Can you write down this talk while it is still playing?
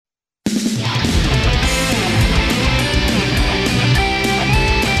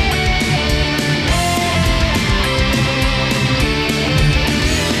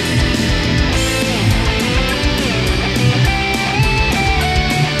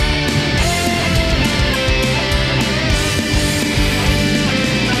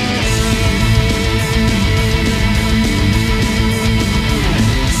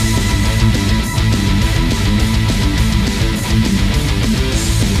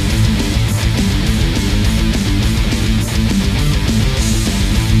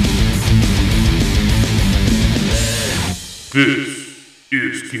This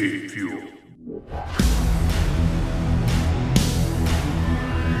is Game Fuel.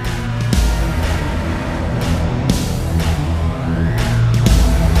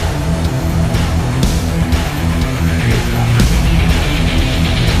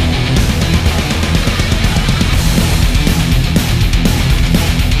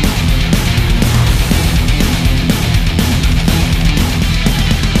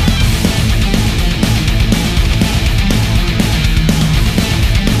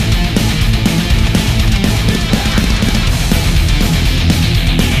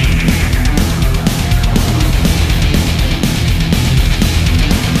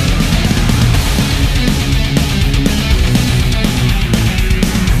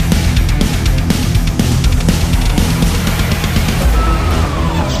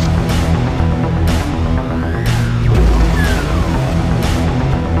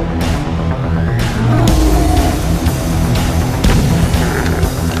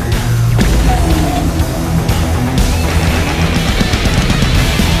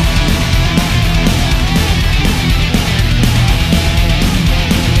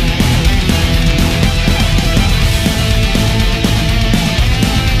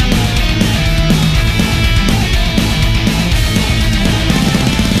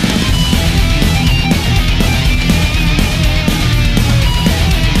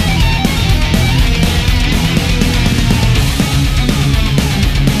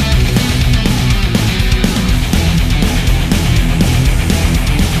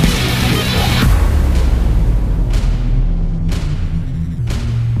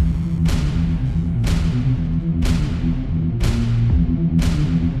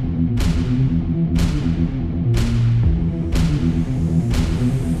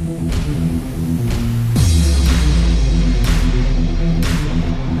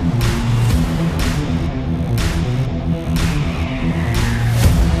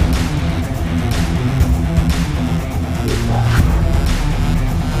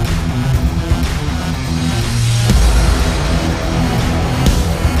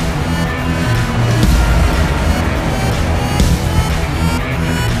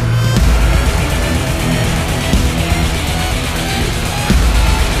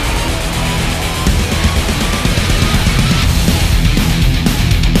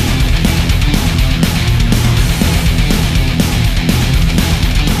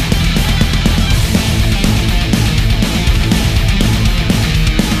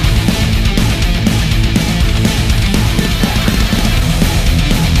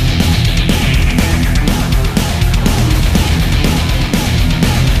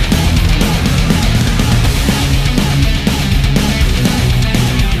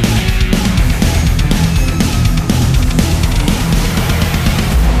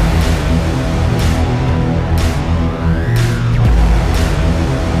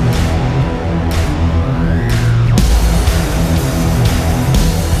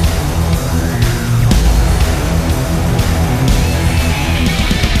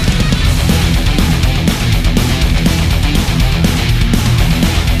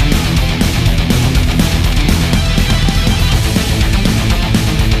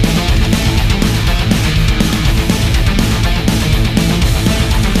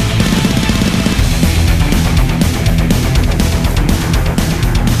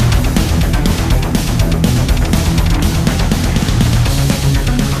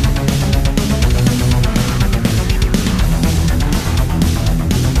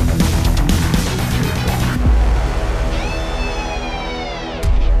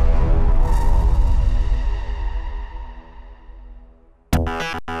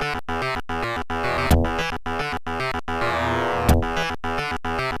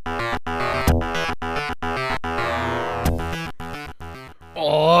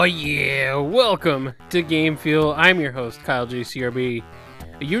 Oh yeah, welcome to Game Fuel. I'm your host, Kyle JCRB.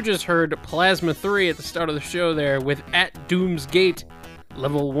 You just heard Plasma 3 at the start of the show there with At Doom's Gate,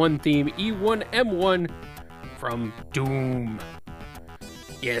 level 1 theme E1M1 from Doom.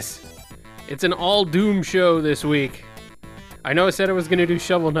 Yes, it's an all Doom show this week. I know I said I was going to do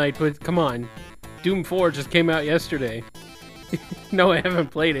Shovel Knight, but come on. Doom 4 just came out yesterday. No, I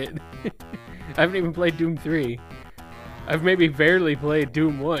haven't played it. I haven't even played Doom 3. I've maybe barely played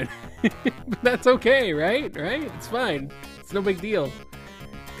Doom 1. But that's okay, right? Right? It's fine. It's no big deal.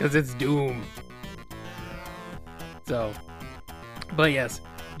 Because it's Doom. So. But yes.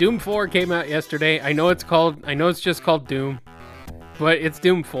 Doom 4 came out yesterday. I know it's just called Doom. But it's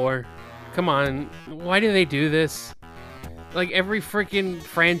Doom 4. Come on. Why do they do this? Like every freaking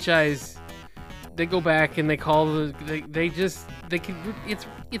franchise, they go back and they call it's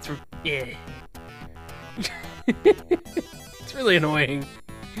yeah. It's really annoying.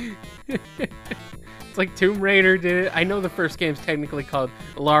 It's like Tomb Raider did it. I know the first game's technically called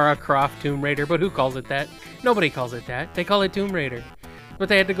Lara Croft Tomb Raider, but who calls it that? Nobody calls it that. They call it Tomb Raider. But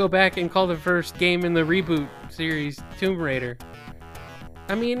they had to go back and call the first game in the reboot series Tomb Raider.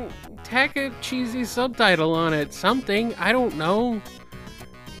 I mean, tack a cheesy subtitle on it. Something. I don't know.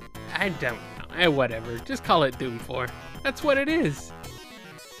 I don't know. Whatever. Just call it Doom 4. That's what it is.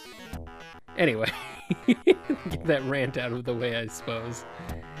 Anyway. Get that rant out of the way, I suppose.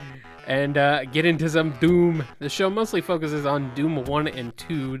 And get into some Doom. The show mostly focuses on Doom 1 and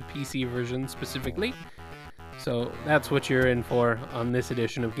 2, the PC version specifically. So that's what you're in for on this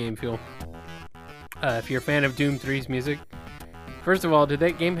edition of Game Fuel. If you're a fan of Doom 3's music, first of all, did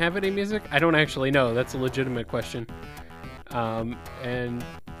that game have any music? I don't actually know. That's a legitimate question. And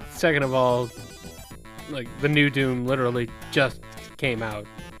second of all, like, the new Doom literally just came out.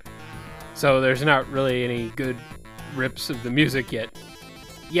 So there's not really any good rips of the music yet.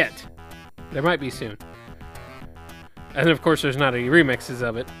 There might be soon. And of course there's not any remixes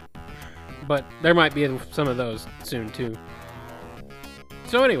of it. But there might be some of those soon too.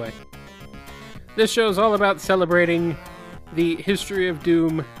 So anyway, this show is all about celebrating the history of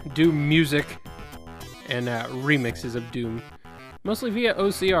Doom, Doom music, and remixes of Doom. Mostly via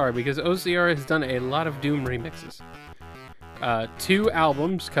OCR, because OCR has done a lot of Doom remixes. 2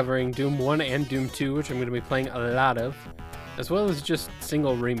 albums covering Doom 1 and Doom 2, which I'm going to be playing a lot of, as well as just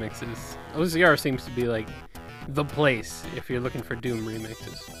single remixes. OCR seems to be like the place if you're looking for Doom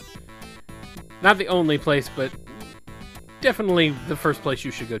remixes. Not the only place, but definitely the first place you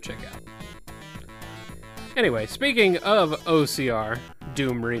should go check out. Anyway, speaking of OCR,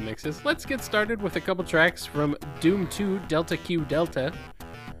 Doom remixes, let's get started with a couple tracks from Doom 2 Delta Q Delta.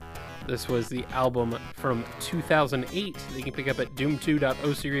 This was the album from 2008 that you can pick up at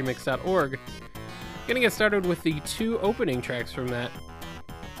doom2.ocremix.org. Gonna get started with the 2 opening tracks from that.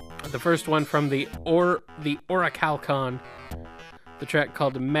 The first one from the Orichalcon, the track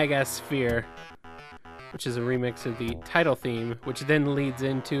called Megasphere, which is a remix of the title theme, which then leads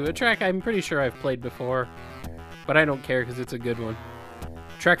into a track I'm pretty sure I've played before, but I don't care because it's a good one.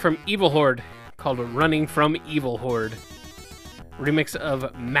 A track from Evil Horde called Running from Evil Horde. Remix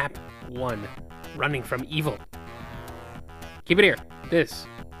of Map 1, Running from Evil. Keep it here. This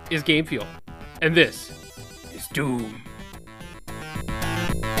is Game Fuel, and this is Doom.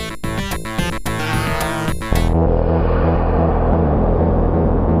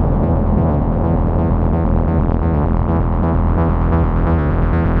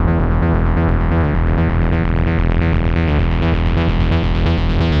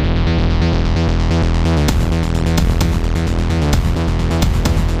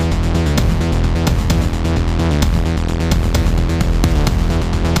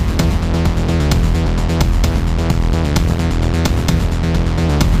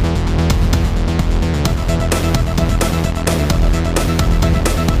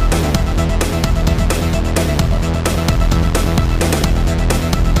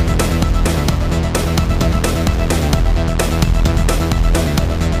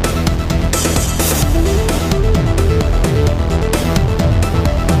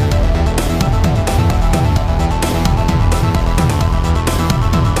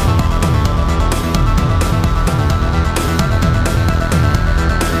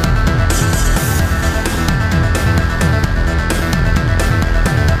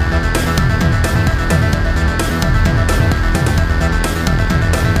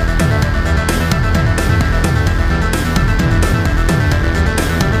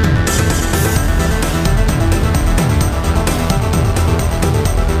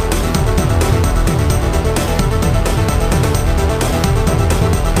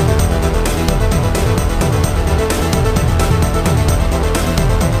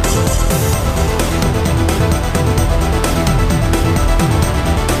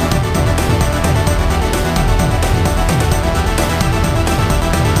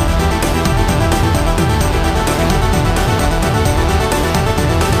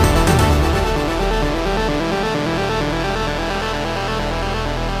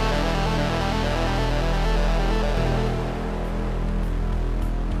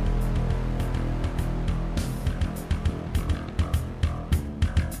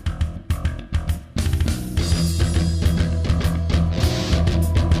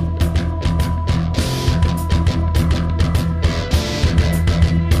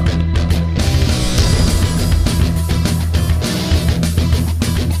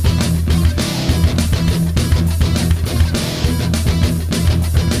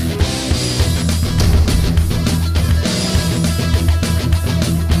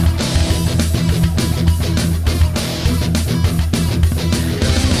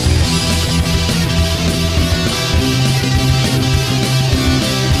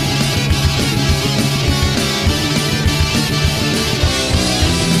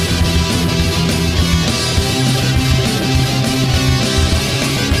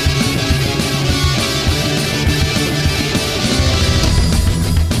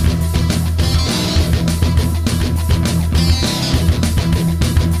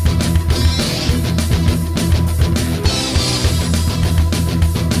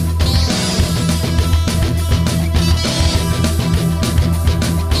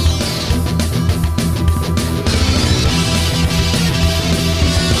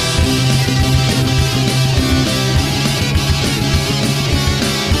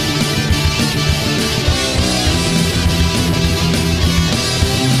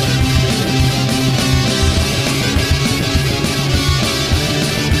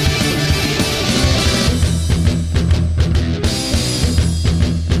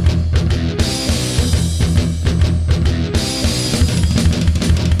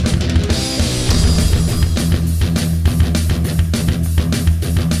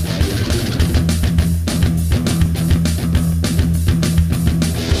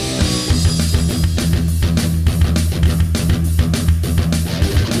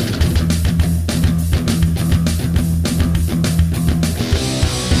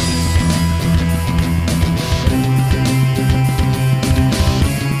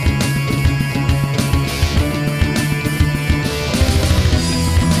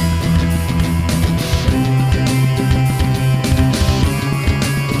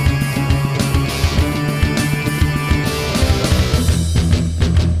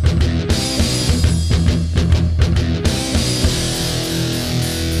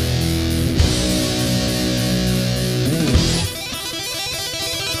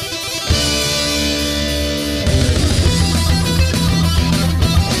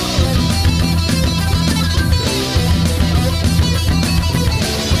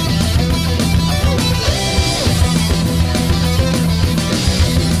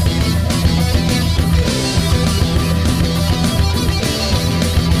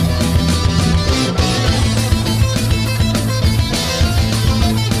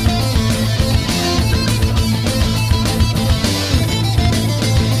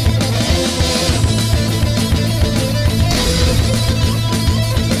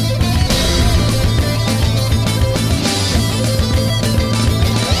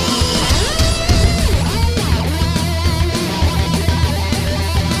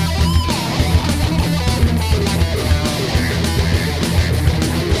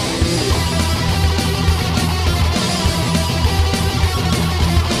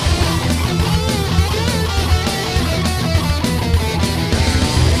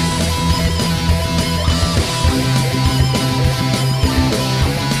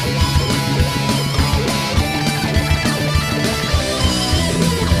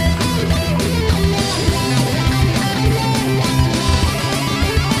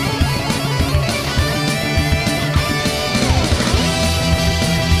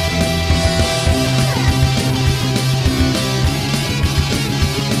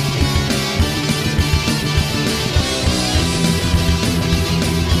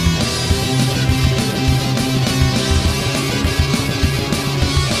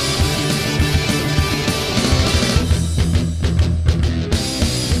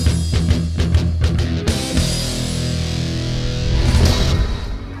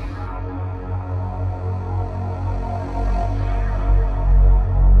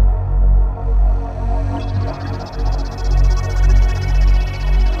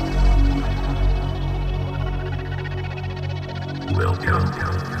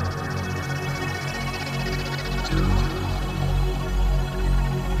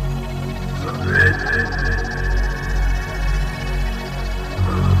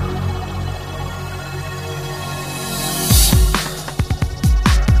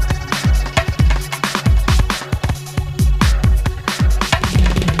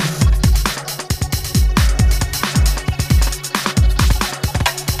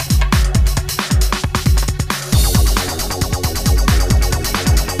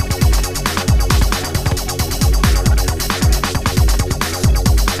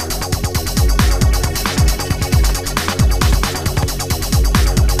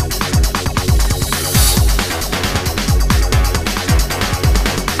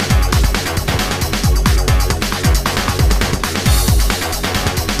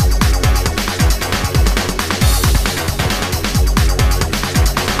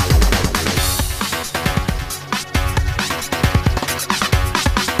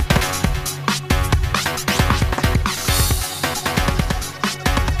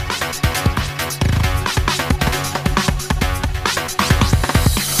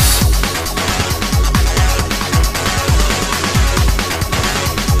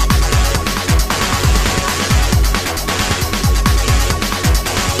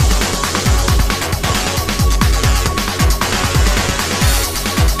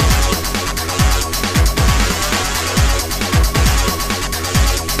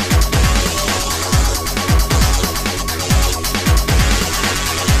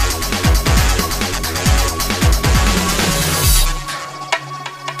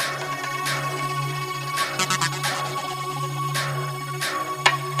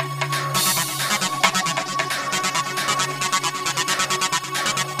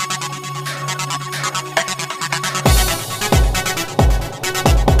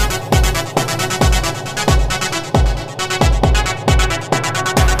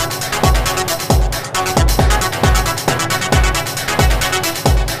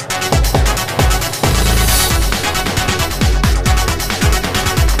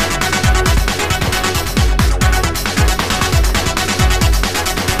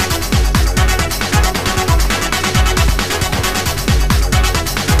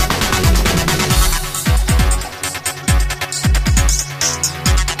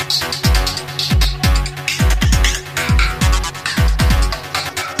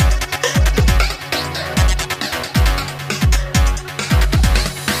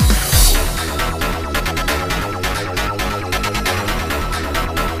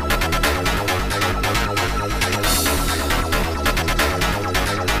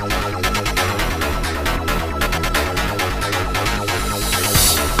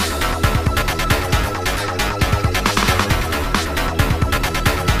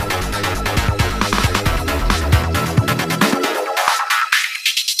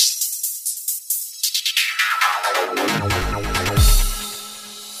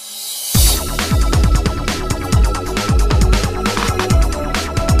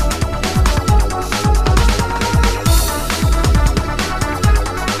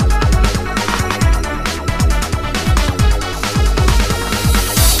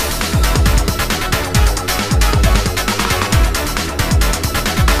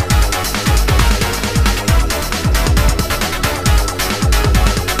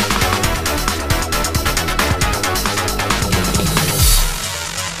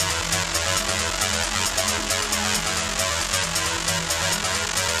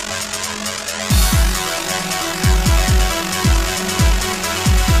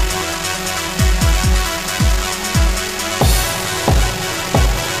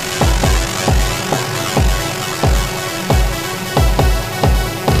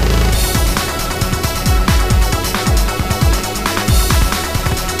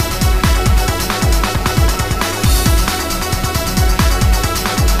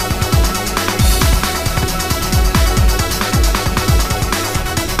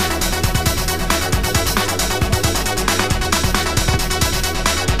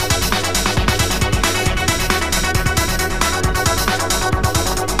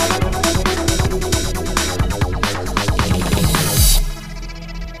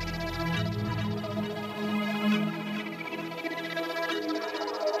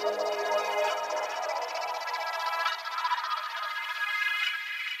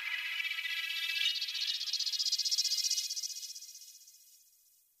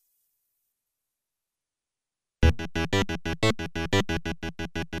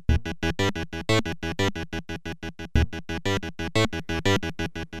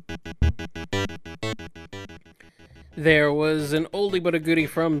 There was an oldie but a goodie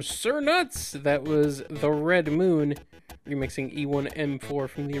from Sir Nuts. That was The Red Moon, remixing E1M4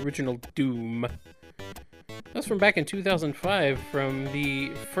 from the original Doom. That's from back in 2005 from the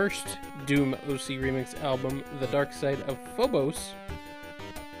first Doom OC Remix album, The Dark Side of Phobos.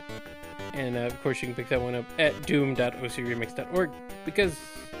 And of course you can pick that one up at doom.ocremix.org, because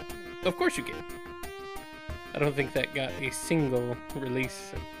of course you can. I don't think that got a single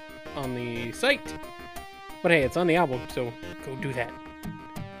release on the site. But hey, it's on the album, so go do that.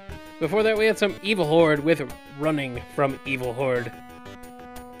 Before that, we had some Evil Horde with Running from Evil Horde,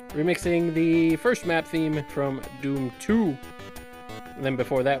 remixing the first map theme from Doom 2. And then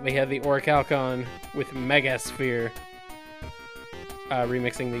before that, we had the Orichalcon with Megasphere,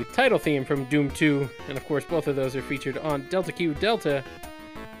 remixing the title theme from Doom 2. And of course, both of those are featured on Delta Q Delta,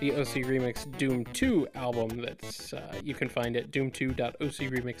 the OC Remix Doom 2 album that's you can find at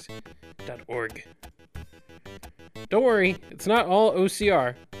doom2.ocremix.org. Don't worry, it's not all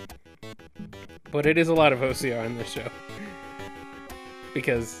OCR, but it is a lot of OCR on this show.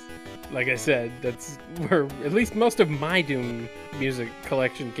 Because, like I said, that's where at least most of my Doom music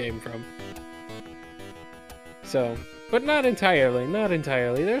collection came from. So, but not entirely.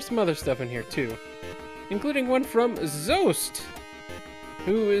 There's some other stuff in here too, including one from Zost,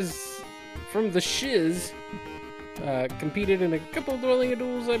 who is from the Shiz. Competed in a couple of Dueling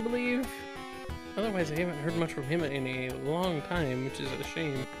Duels, I believe. Otherwise, I haven't heard much from him in a long time, which is a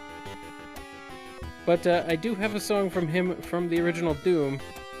shame. But I do have a song from him from the original Doom.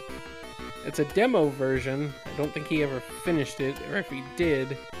 It's a demo version. I don't think he ever finished it, or if he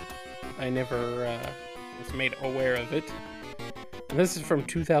did, I never was made aware of it. And this is from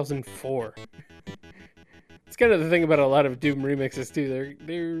 2004. It's kind of the thing about a lot of Doom remixes too.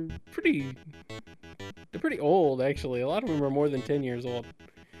 They're pretty old, actually. A lot of them are more than 10 years old,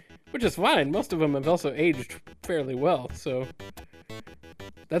 which is fine. Most of them have also aged fairly well, so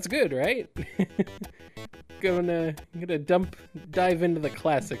that's good, right? gonna dive into the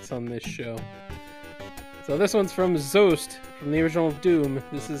classics on this show. So this one's from Zost, from the original Doom.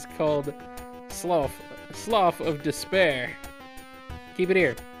 This is called Slough of Despair. Keep it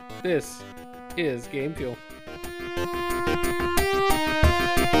here. This is Game Fuel.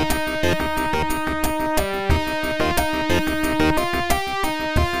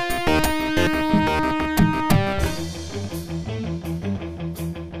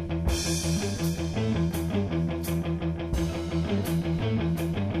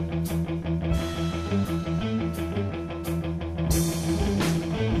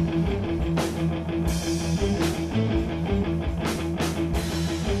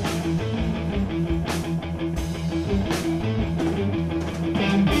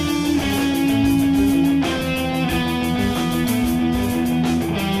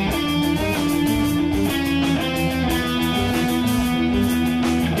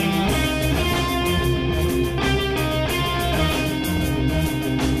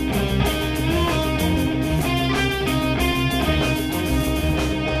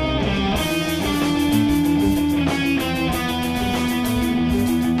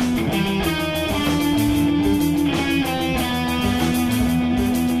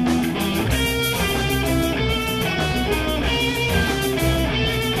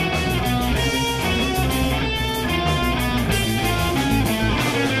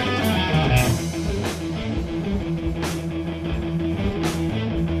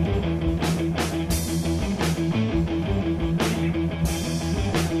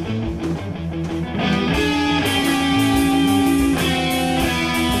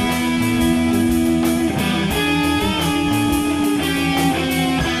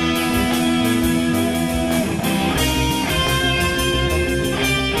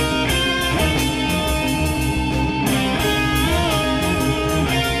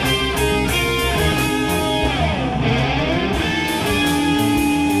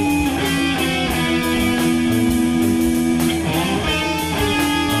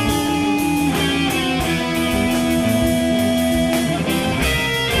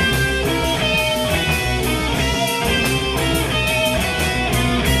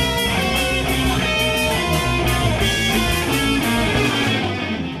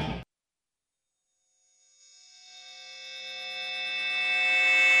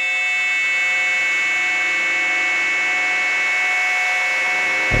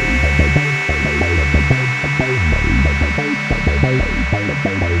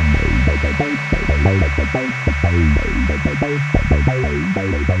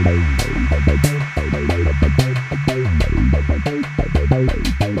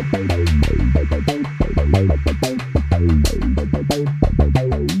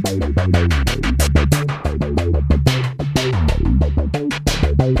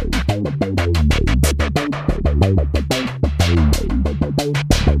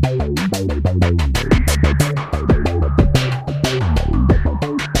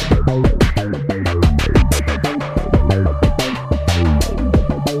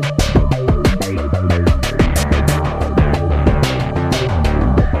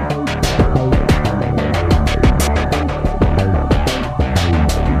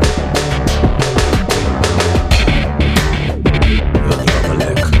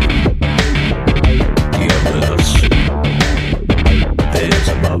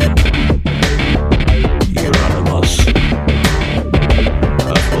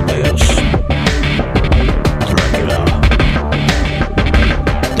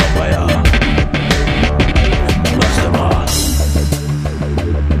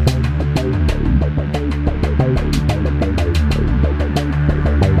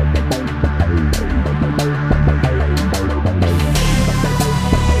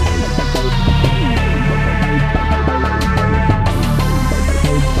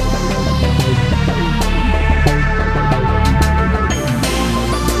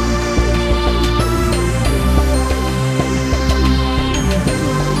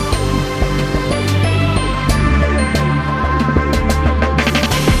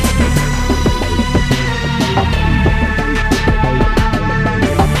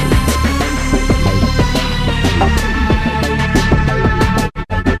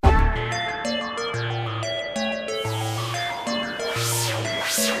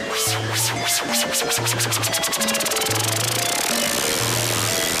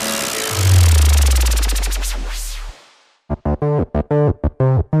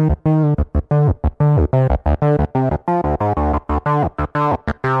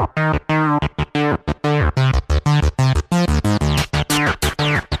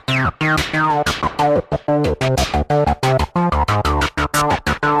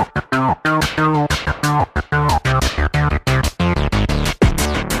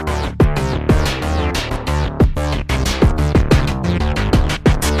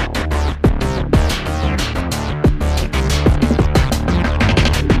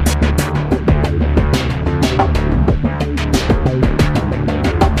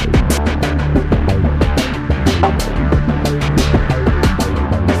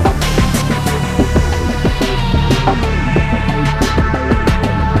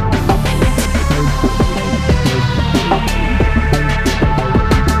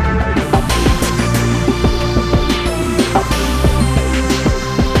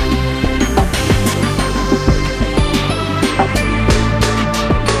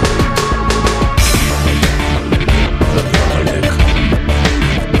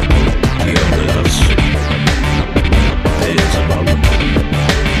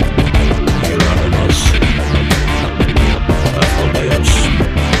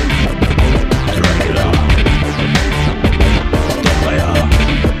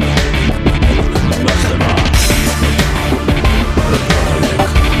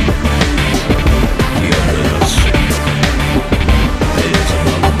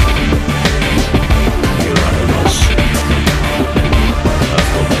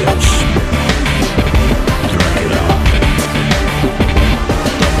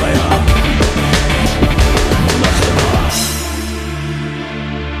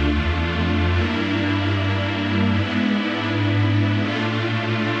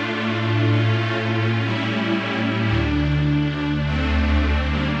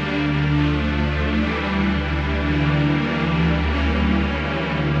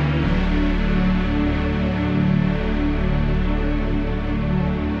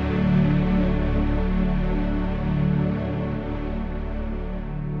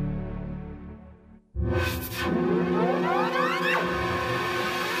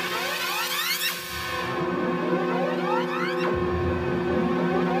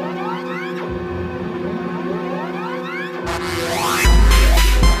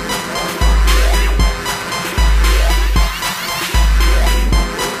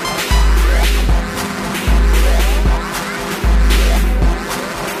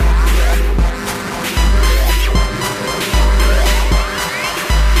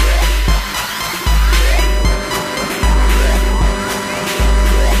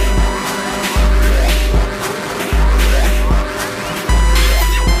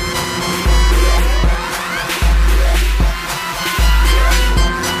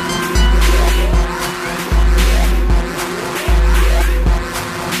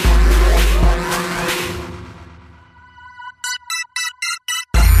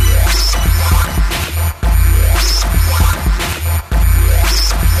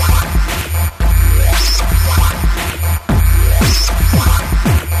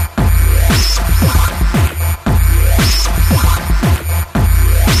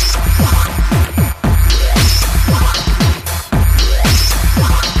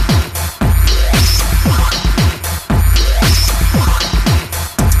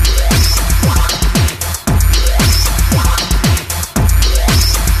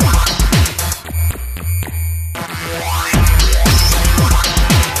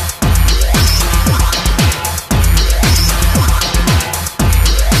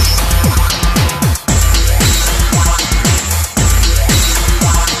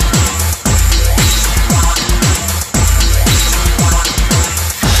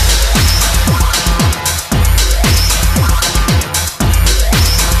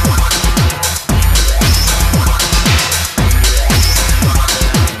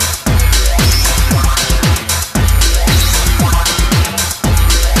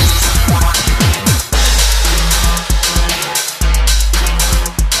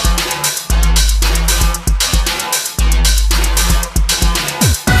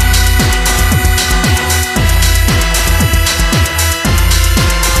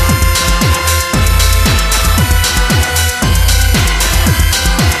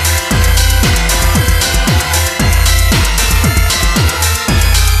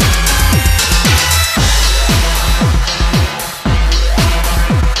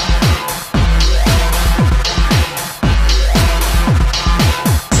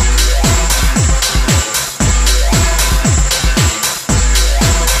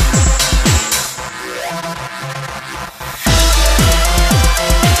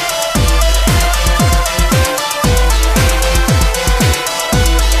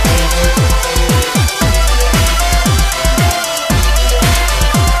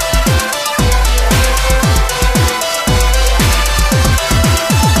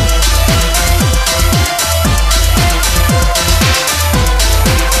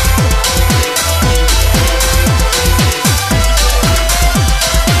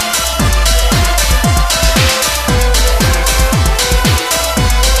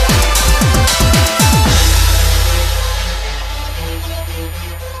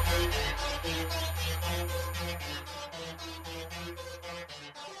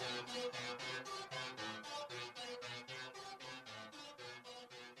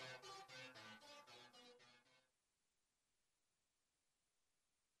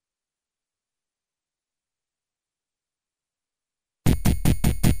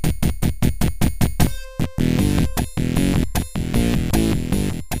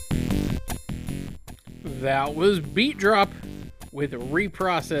 That was Beat Drop with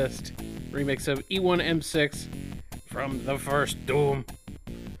Reprocessed, remix of E1M6 from the first Doom.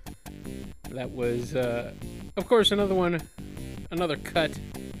 That was, of course, another cut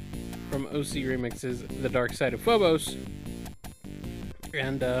from OC Remix's The Dark Side of Phobos,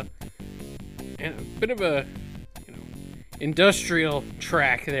 and a bit of a industrial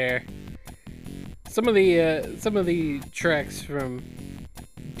track there. Some of the tracks from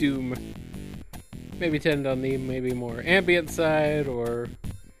Doom maybe tend on the maybe more ambient side or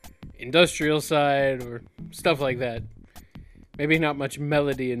industrial side or stuff like that. Maybe not much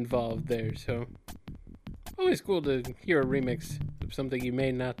melody involved there, so always cool to hear a remix of something you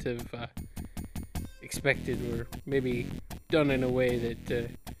may not have expected or maybe done in a way that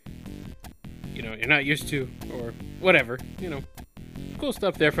you're not used to or whatever. Cool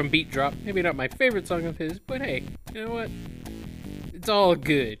stuff there from Beat Drop. Maybe not my favorite song of his, but hey, you know what? It's all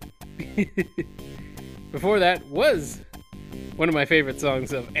good. Before that was one of my favorite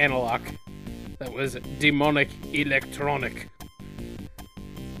songs of Analog. That was Demonic Electronic.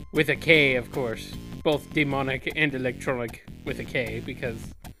 With a K, of course. Both demonic and electronic with a K, because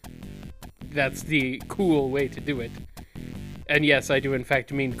that's the cool way to do it. And yes, I do in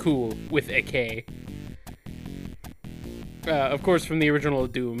fact mean cool with a K. Of course, from the original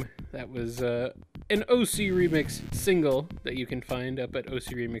Doom. That was an OC Remix single that you can find up at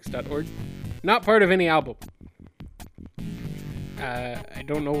ocremix.org. Not part of any album. I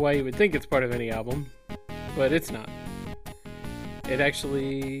don't know why you would think it's part of any album, but it's not. It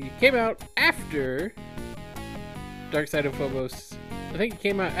actually came out after Dark Side of Phobos. I think it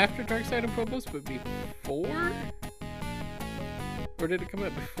came out after Dark Side of Phobos, but before? Or did it come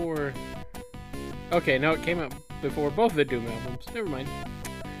out before? Okay, no, it came out before both the Doom albums. Never mind.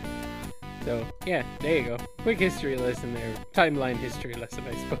 So, yeah, there you go. Quick history lesson there. Timeline history lesson,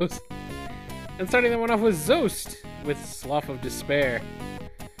 I suppose. And starting that one off was Zost with Slough of Despair.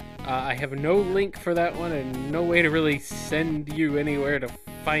 I have no link for that one and no way to really send you anywhere to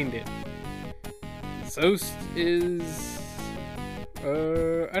find it. Zost is...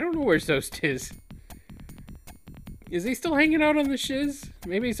 I don't know where Zost is. Is he still hanging out on the shiz?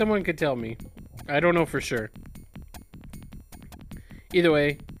 Maybe someone could tell me. I don't know for sure. Either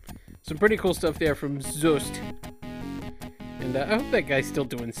way, some pretty cool stuff there from Zost. And I hope that guy's still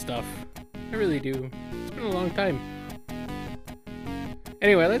doing stuff. I really do. It's been a long time.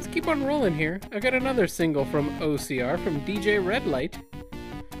 Anyway, let's keep on rolling here. I've got another single from OCR, from DJ Redlight.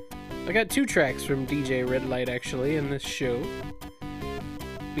 I got 2 tracks from DJ Redlight, actually, in this show.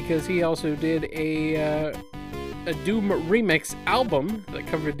 Because he also did a Doom remix album that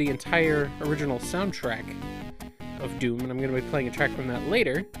covered the entire original soundtrack of Doom, and I'm going to be playing a track from that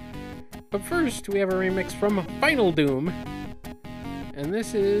later. But first, we have a remix from Final Doom, and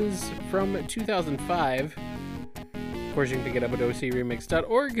this is from 2005. Of course, you can pick it up at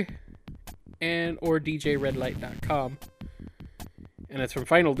ocremix.org and or djredlight.com. And it's from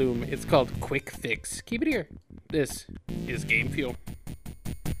Final Doom. It's called Quick Fix. Keep it here. This is Game Fuel.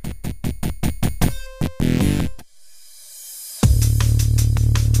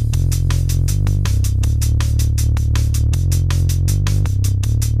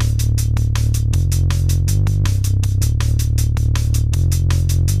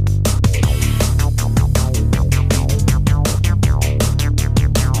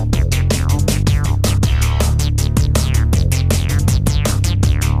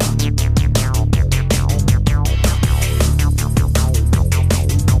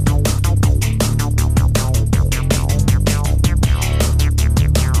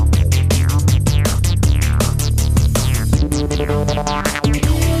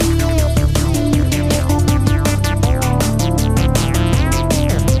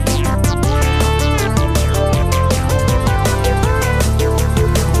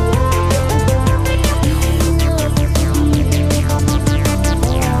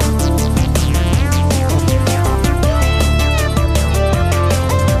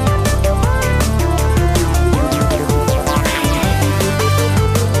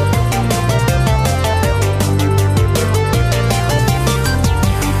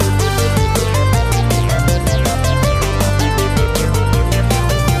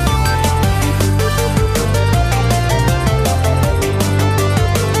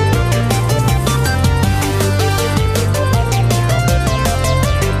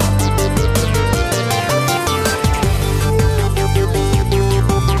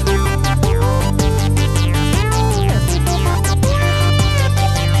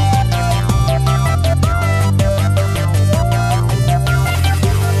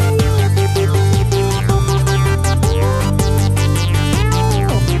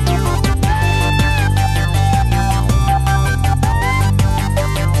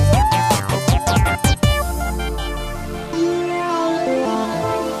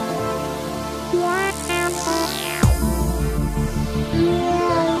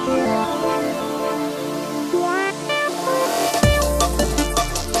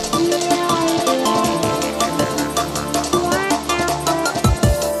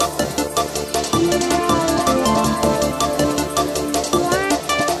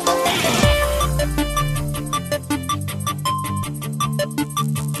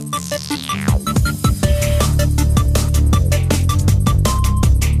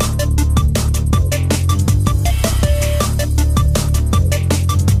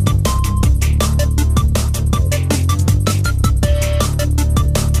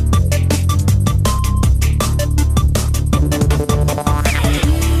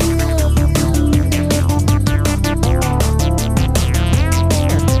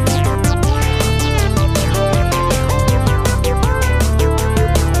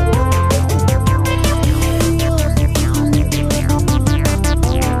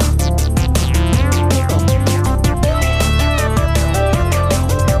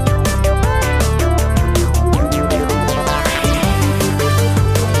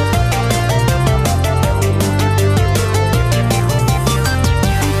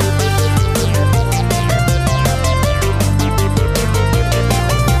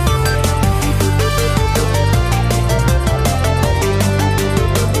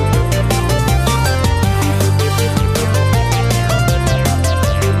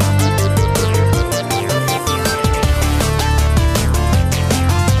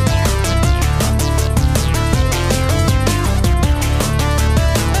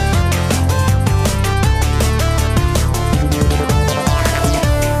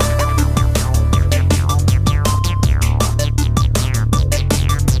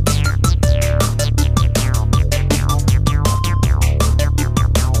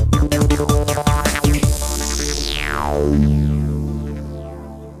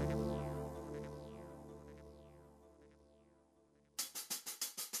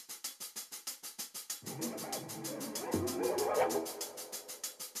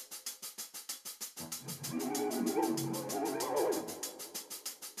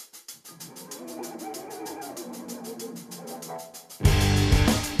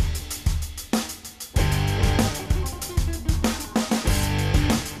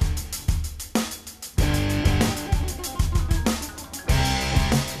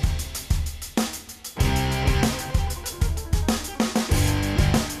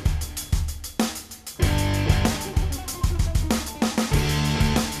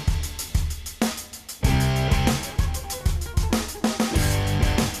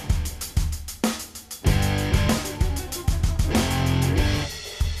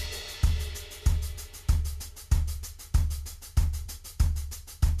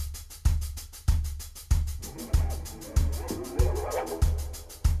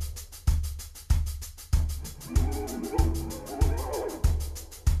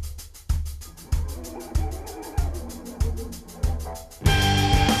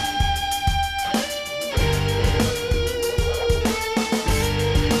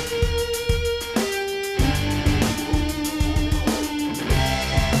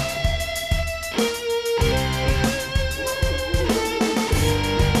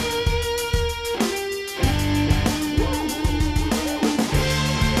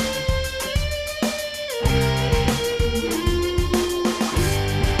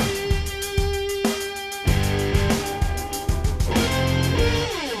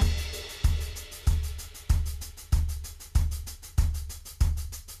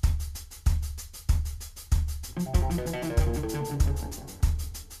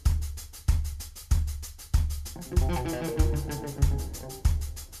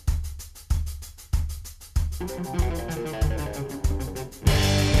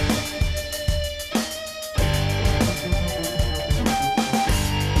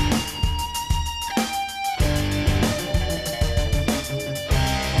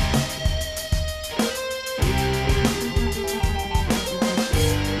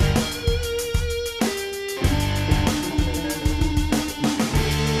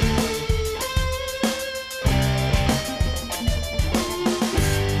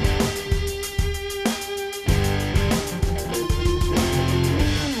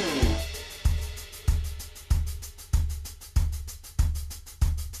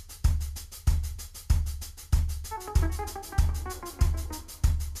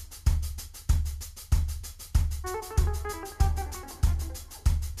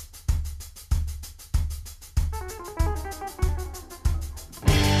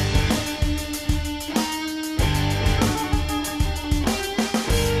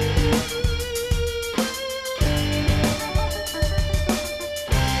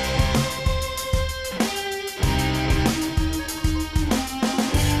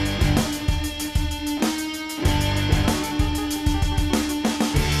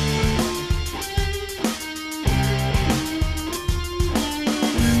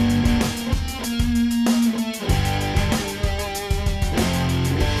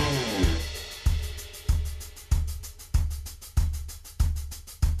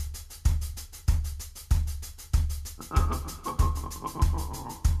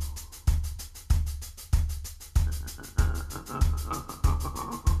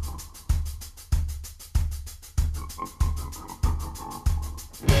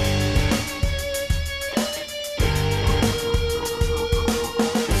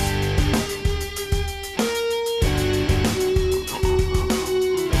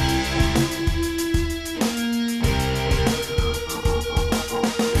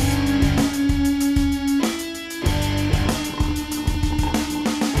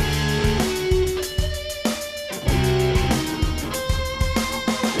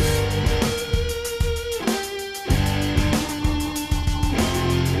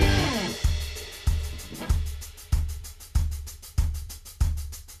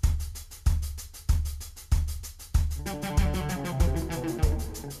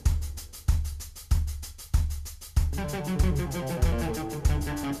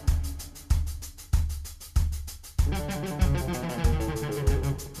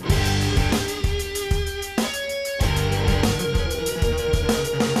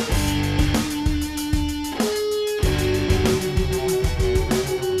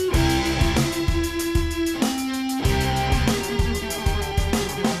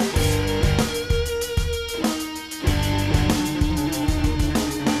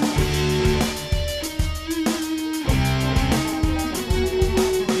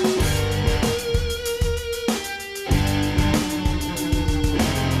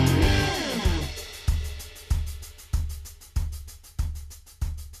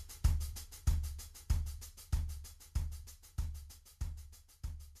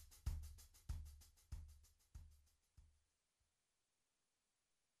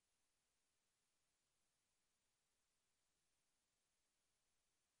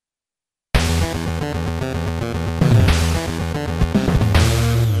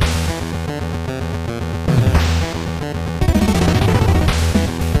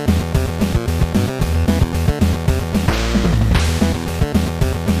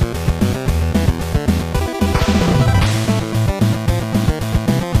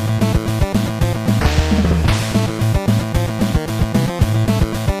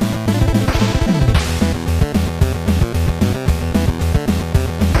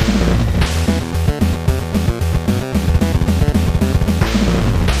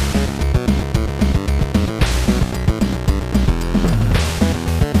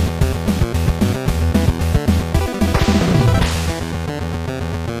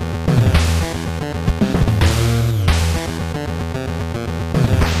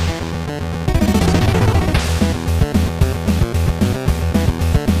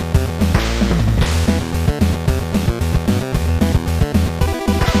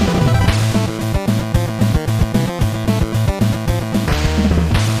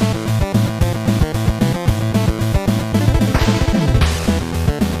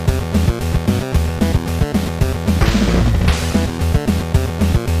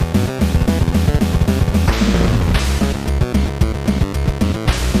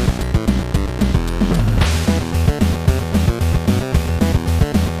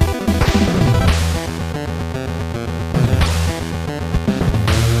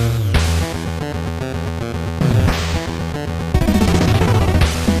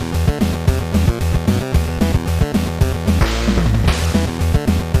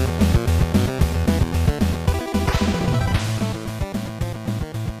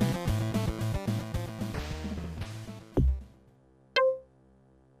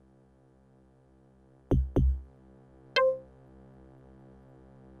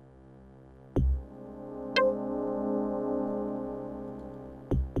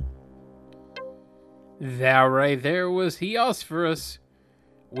 That right there was Heosphorus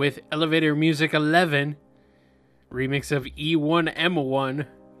with Elevator Music 11, remix of E1M1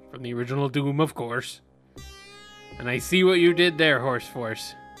 from the original Doom, of course. And I see what you did there, Horse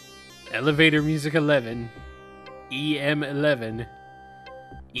Force. Elevator Music 11, EM11,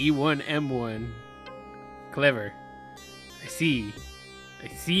 E1M1. Clever. I see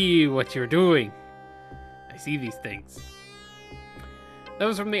what you're doing. I see these things. That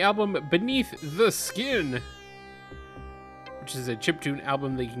was from the album Beneath the Skin, which is a chiptune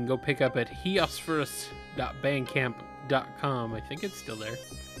album that you can go pick up at heosphorus.bandcamp.com. I think it's still there.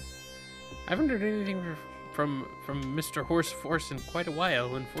 I haven't heard anything from Mr. Horse Force in quite a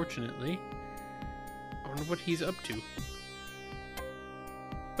while, unfortunately. I wonder what he's up to.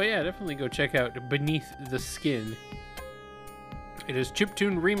 But yeah, definitely go check out Beneath the Skin. It is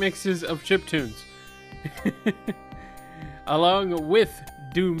chiptune remixes of chiptunes. Along with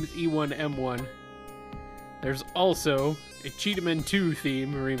Doom's E1M1, there's also a Cheetah 2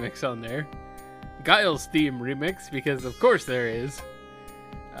 theme remix on there. Guile's theme remix, because of course there is.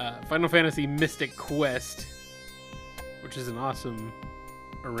 Final Fantasy Mystic Quest, which is an awesome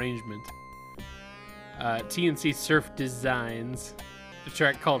arrangement. TNC Surf Designs, a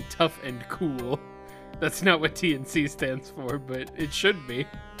track called Tough and Cool. That's not what TNC stands for, but it should be.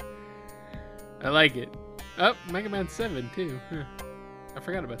 I like it. Oh, Mega Man 7 too. Huh. I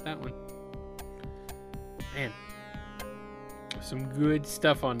forgot about that one. Man. Some good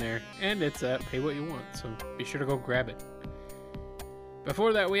stuff on there. And it's pay what you want, so be sure to go grab it.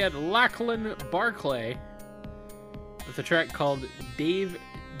 Before that, we had Lachlan Barclay with a track called Dave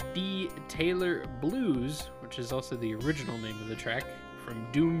D. Taylor Blues, which is also the original name of the track, from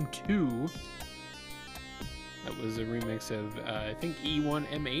Doom 2. That was a remix of, I think,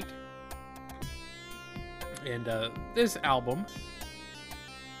 E1M8. And this album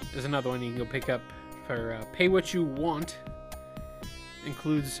is another one you can go pick up for Pay What You Want.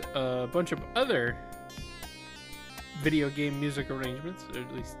 Includes a bunch of other video game music arrangements, or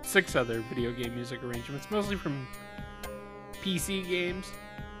at least 6 other video game music arrangements, mostly from PC games,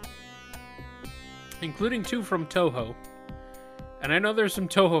 including 2 from Toho. And I know there's some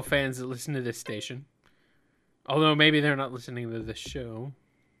Toho fans that listen to this station, although maybe they're not listening to this show.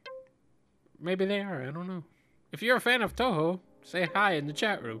 Maybe they are, I don't know. If you're a fan of Toho, say hi in the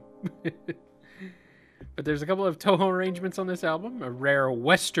chat room. But there's a couple of Toho arrangements on this album, a rare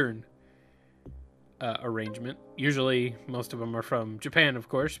Western arrangement. Usually, most of them are from Japan, of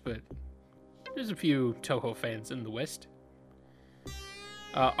course, but there's a few Toho fans in the West.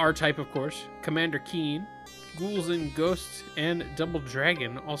 R-Type, of course, Commander Keen, Ghouls and Ghosts, and Double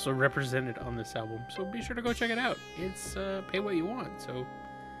Dragon also represented on this album, so be sure to go check it out. It's pay what you want, so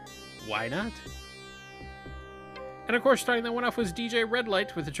why not? And of course, starting that one off was DJ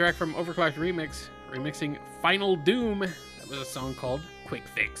Redlight with a track from Overclocked Remix, remixing Final Doom. That was a song called Quick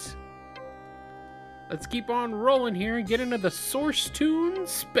Fix. Let's keep on rolling here and get into the source tune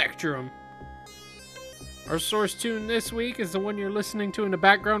spectrum. Our source tune this week is the one you're listening to in the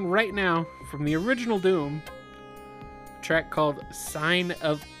background right now from the original Doom, a track called Sign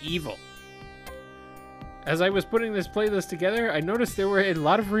of Evil. As I was putting this playlist together, I noticed there were a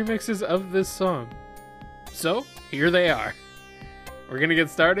lot of remixes of this song. So, here they are. We're gonna get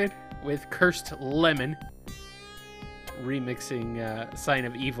started with Cursed Lemon remixing Sign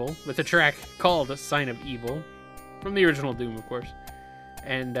of Evil with a track called Sign of Evil from the original Doom, of course.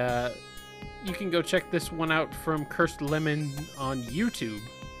 And you can go check this one out from Cursed Lemon on YouTube,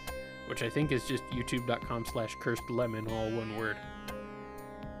 which I think is just youtube.com/cursedlemon, all one word.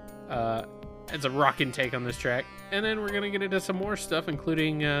 It's a rockin' take on this track. And then we're going to get into some more stuff,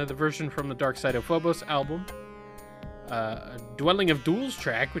 including the version from the Dark Side of Phobos album, a Dwelling of Duels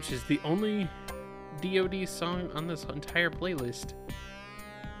track, which is the only DoD song on this entire playlist.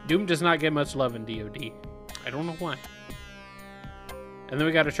 Doom does not get much love in DoD. I don't know why. And then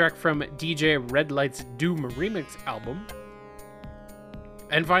we got a track from DJ Redlight's Doom Remix album.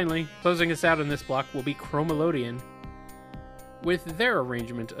 And finally, closing us out in this block will be Chromalodion with their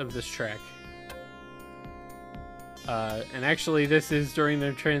arrangement of this track. And actually, this is during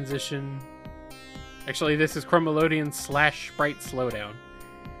their transition. Actually, this is Chromalodion / Sprite Slowdown.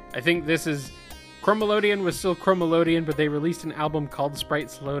 I think this is... Chromalodion was still Chromalodion, but they released an album called Sprite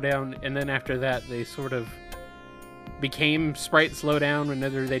Slowdown, and then after that, they sort of became Sprite Slowdown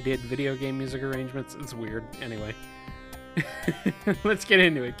whenever they did video game music arrangements. It's weird. Anyway. Let's get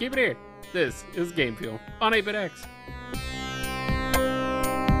into it. Keep it here. This is Game Fuel on 8BitX.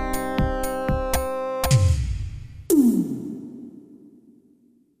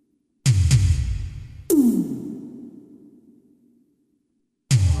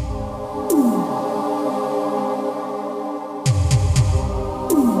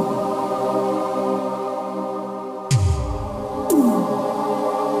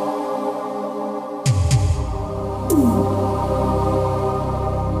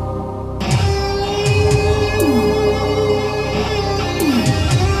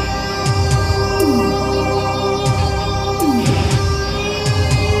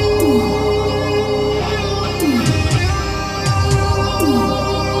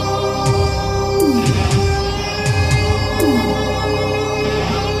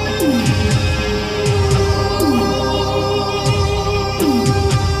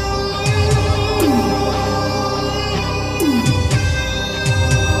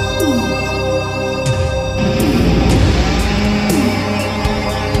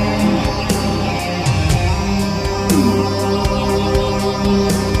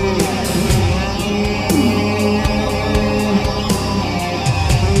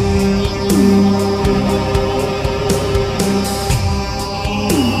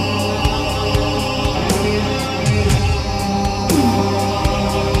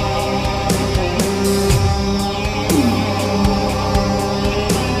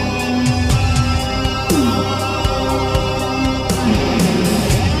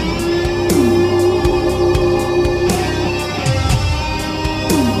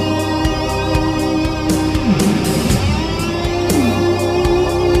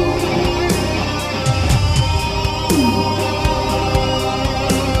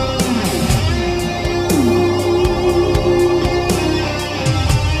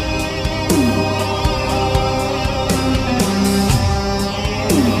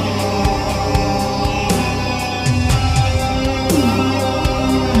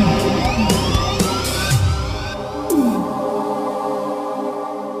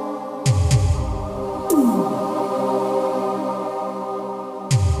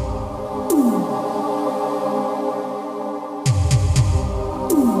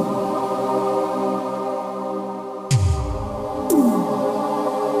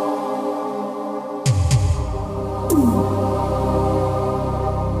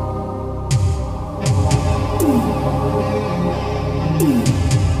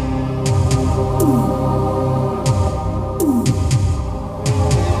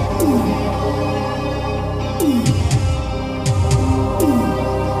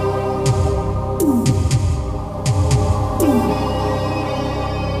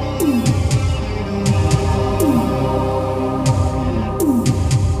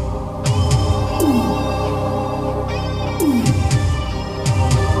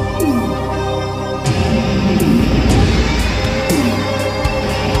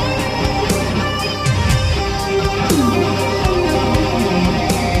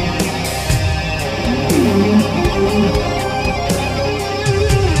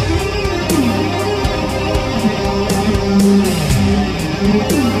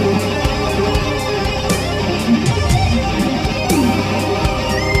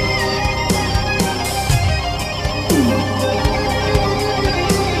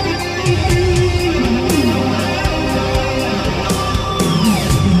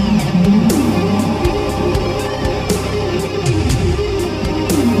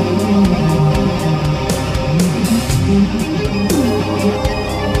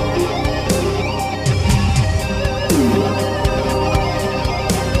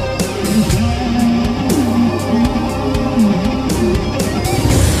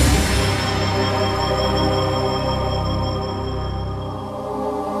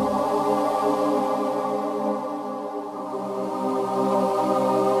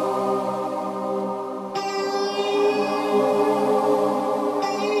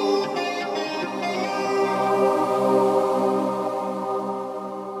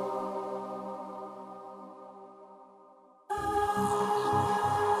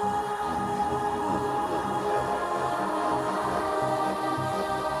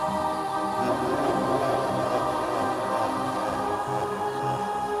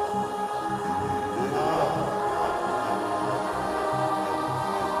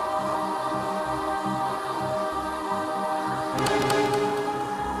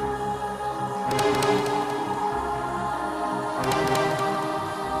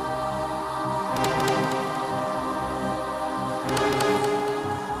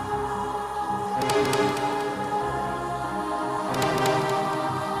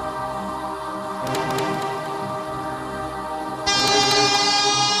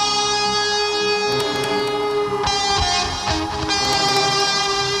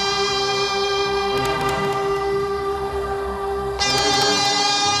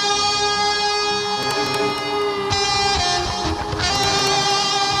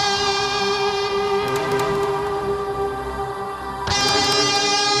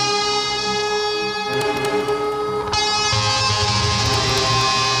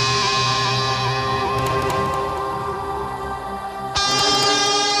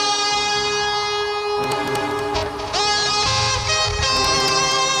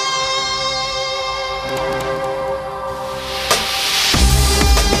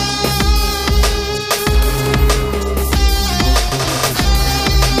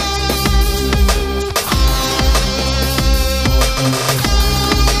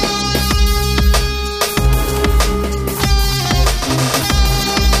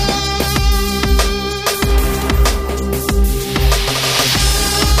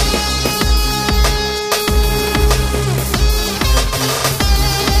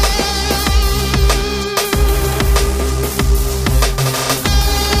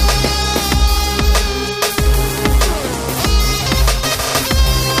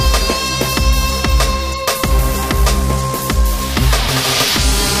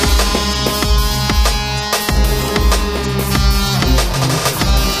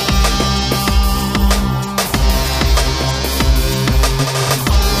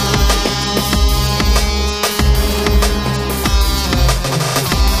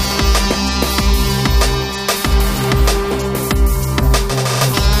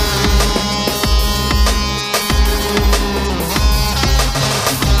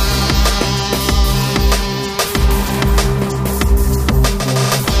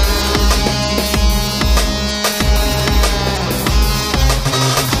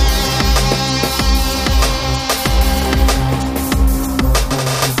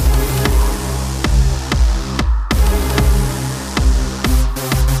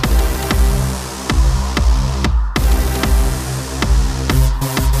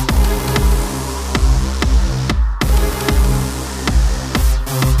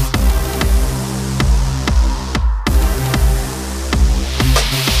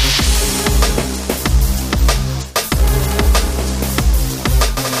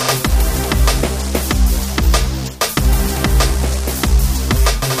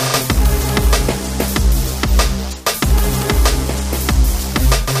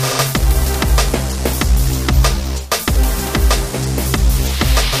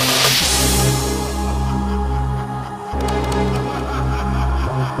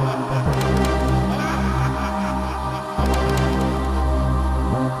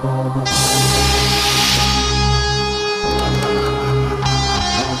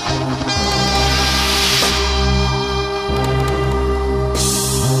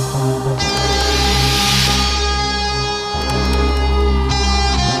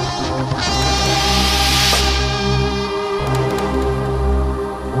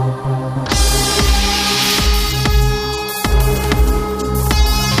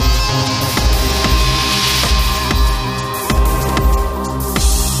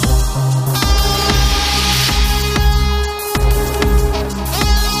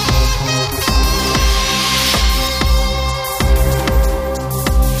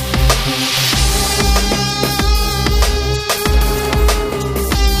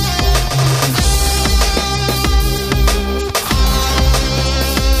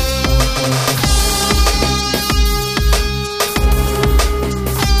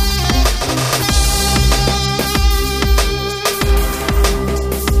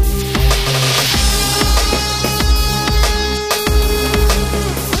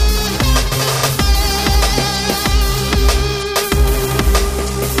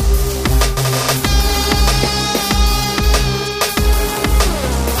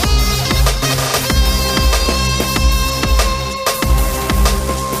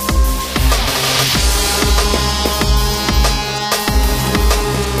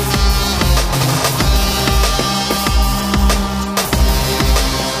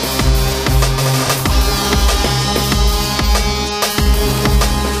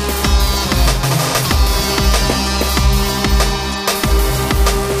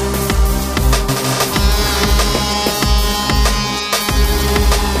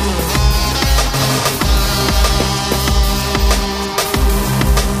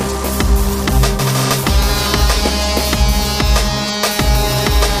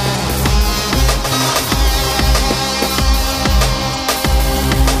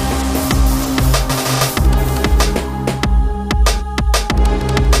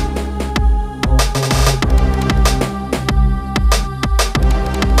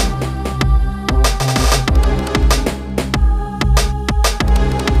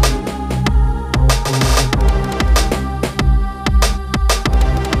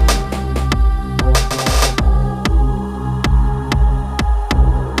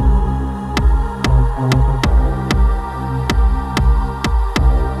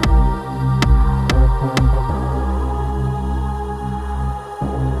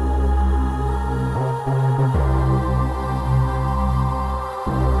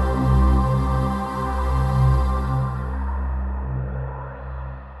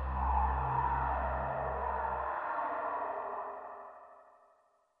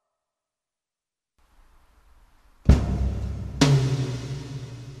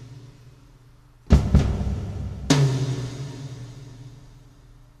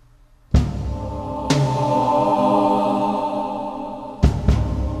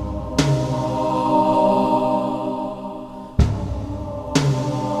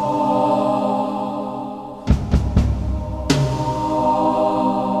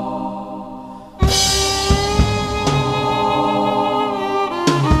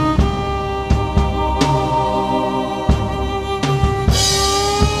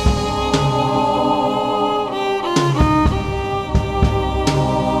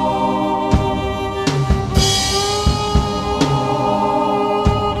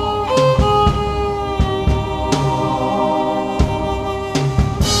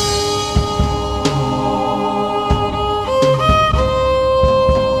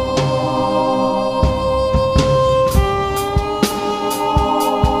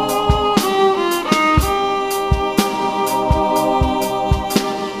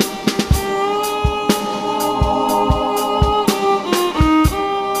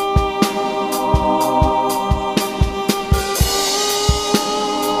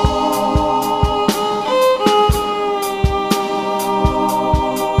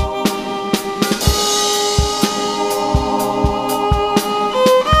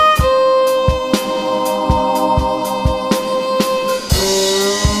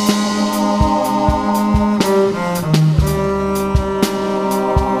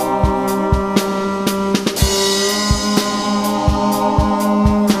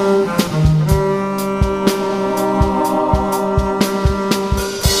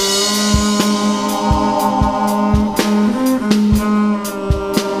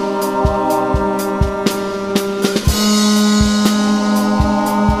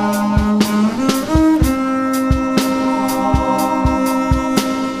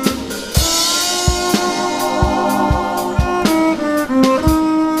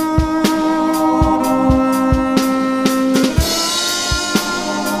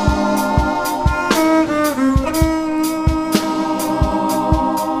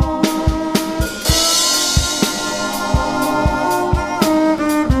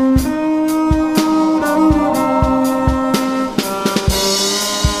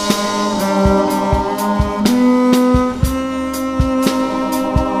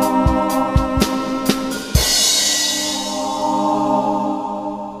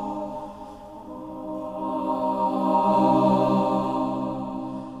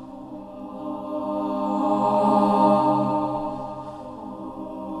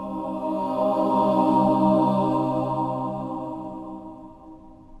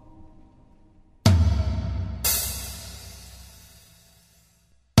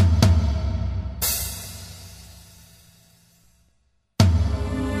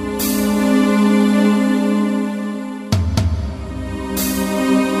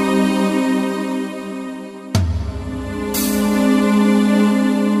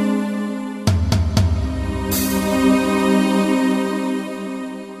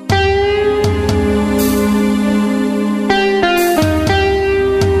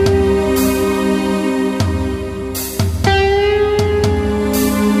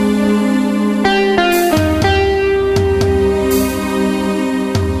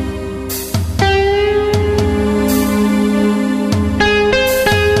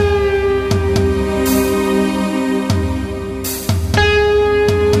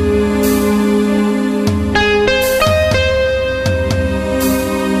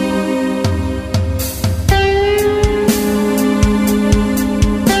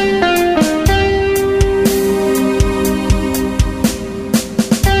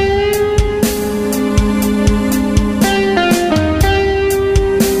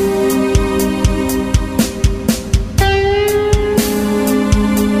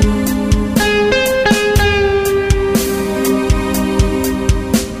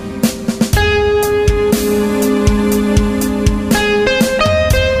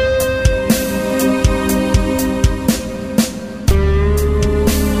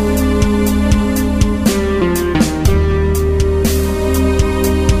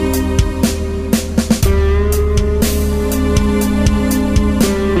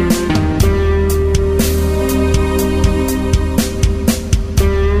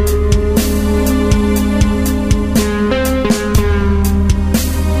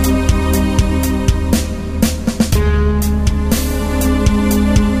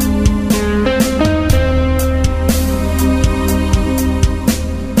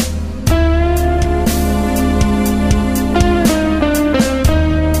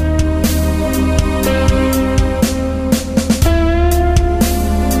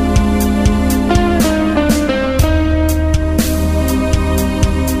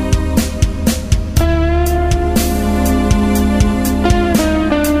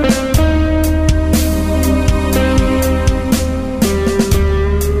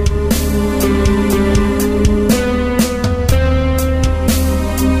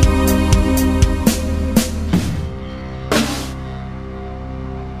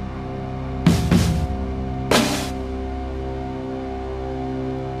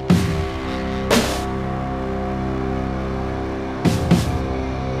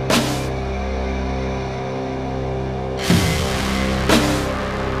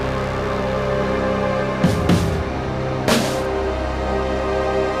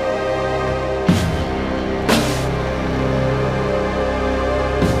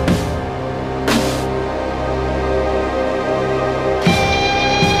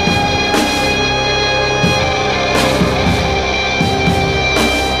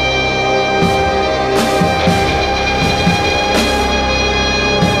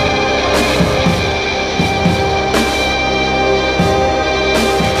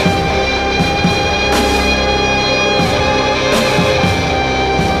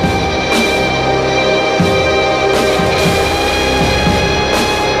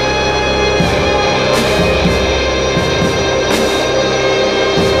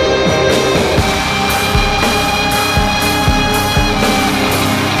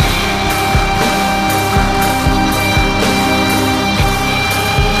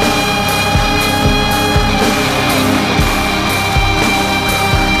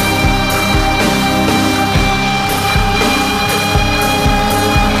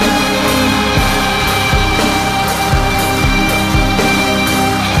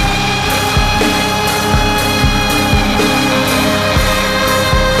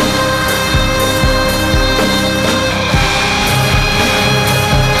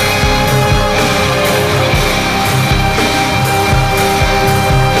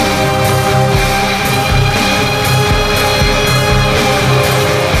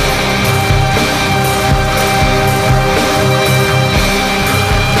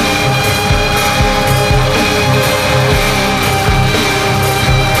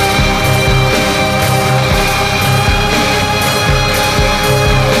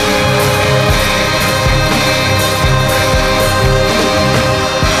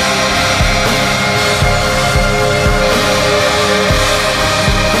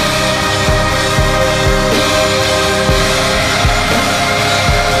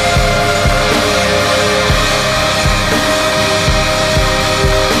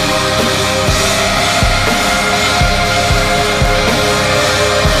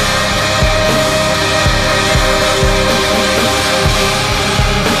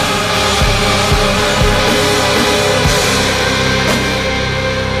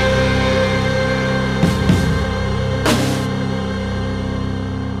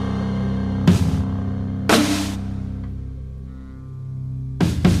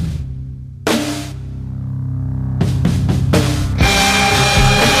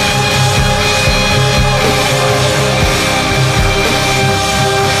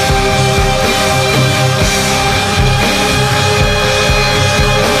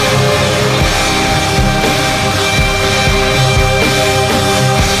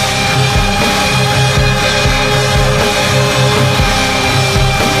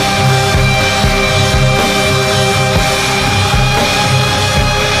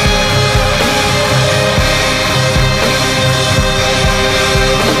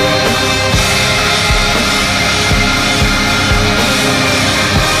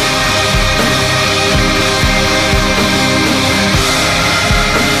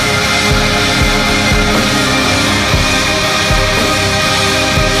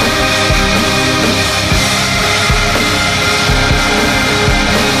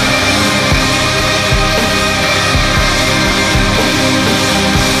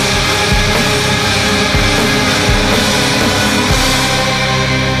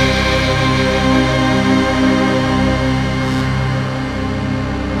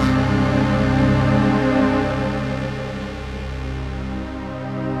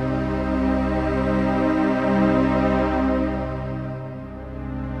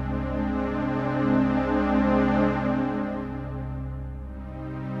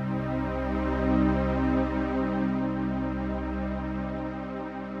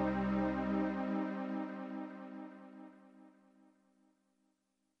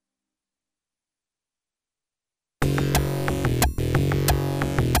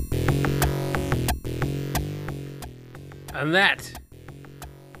 And that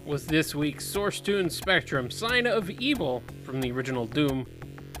was this week's Source Tune Spectrum Sign of Evil from the original Doom,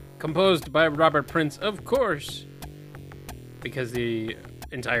 composed by Robert Prince, of course, because the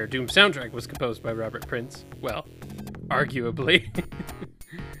entire Doom soundtrack was composed by Robert Prince. Well, arguably.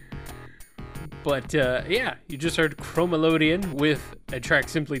 But yeah, you just heard Chromalodion with a track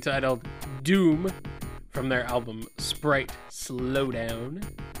simply titled Doom from their album Sprite Slowdown.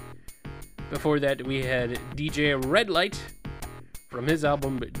 Before that, we had DJ Redlight from his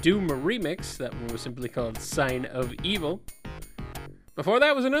album Doom Remix. That one was simply called Sign of Evil. Before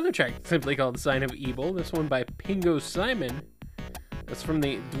that was another track simply called Sign of Evil, this one by Pingo Simon. That's from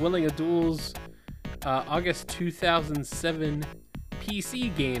the Dwelling of Duels August 2007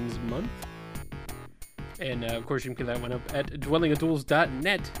 PC Games month. And of course, you can get that one up at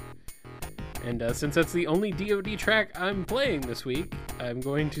dwellingofduels.net. And since that's the only DoD track I'm playing this week, I'm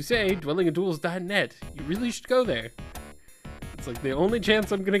going to say dwellingofduels.net. You really should go there. It's like the only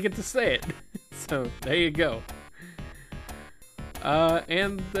chance I'm going to get to say it. So there you go.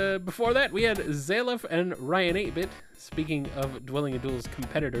 And before that, we had Zalef and Ryan 8-Bit. Speaking of Dwelling of Duels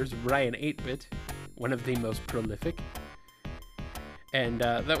competitors, Ryan 8-Bit, one of the most prolific. And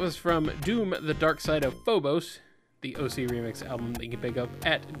that was from Doom, The Dark Side of Phobos, the OC Remix album that you can pick up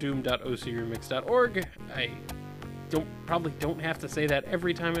at doom.ocremix.org. I probably don't have to say that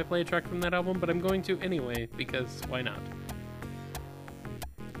every time I play a track from that album, but I'm going to anyway, because why not?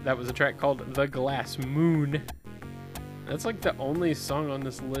 That was a track called The Glass Moon. That's like the only song on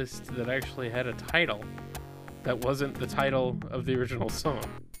this list that actually had a title that wasn't the title of the original song.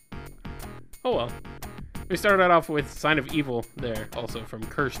 Oh well. We started off with Sign of Evil there, also from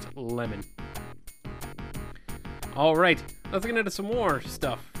Cursed Lemon. Alright, let's get into some more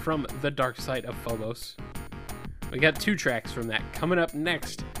stuff from The Dark Side of Phobos. We got two tracks from that coming up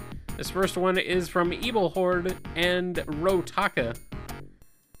next. This first one is from Evil Horde and Rotaka.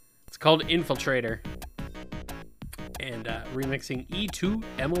 It's called Infiltrator. And remixing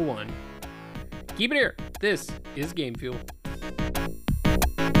E2MO1. Keep it here. This is Game Fuel.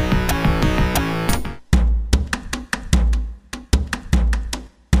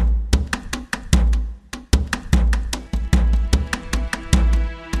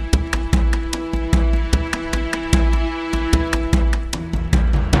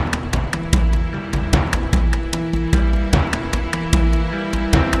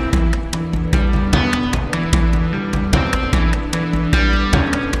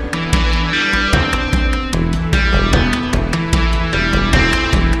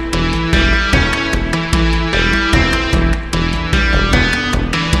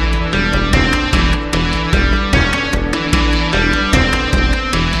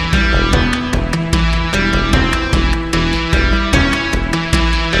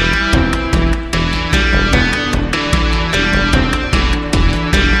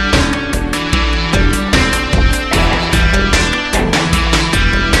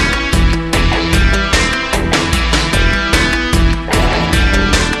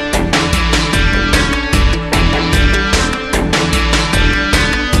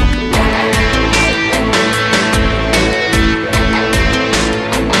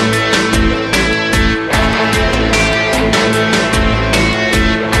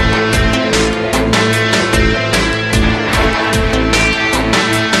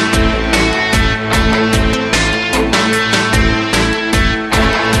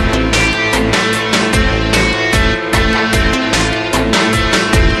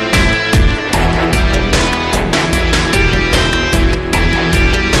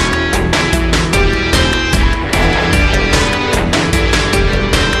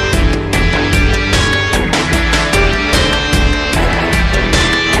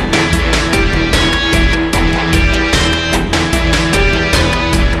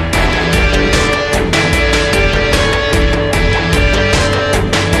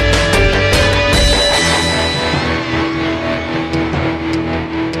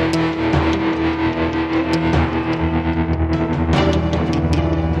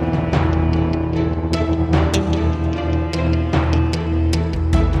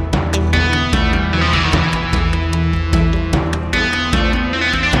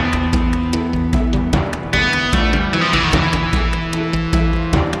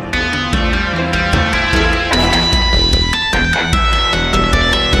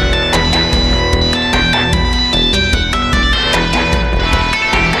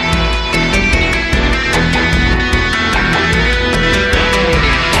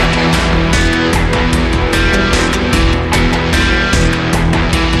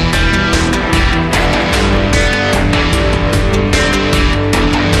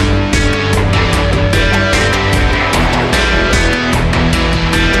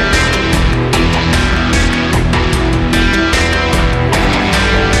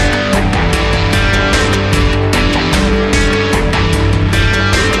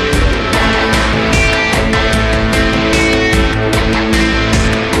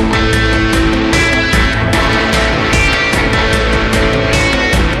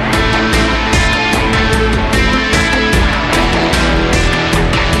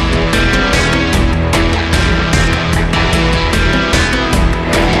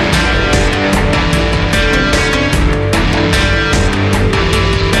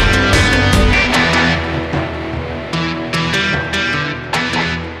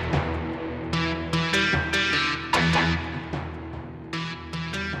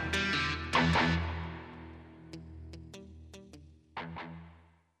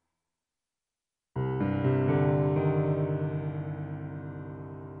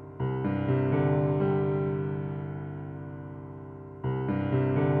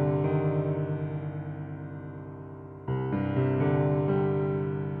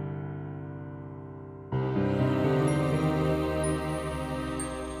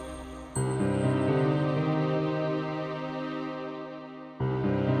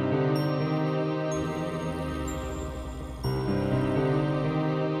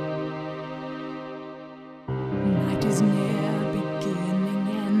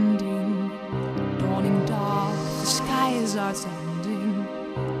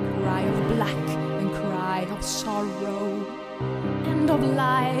 of sorrow, end of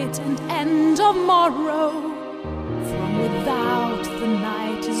light and end of morrow. From without the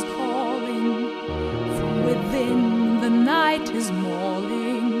night is calling, from within the night is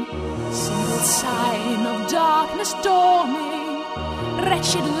mauling. Single sign of darkness dawning,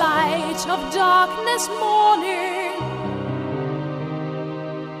 wretched light of darkness morning.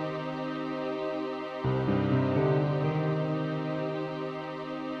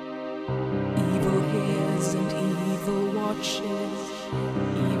 Evil hears and evil watches,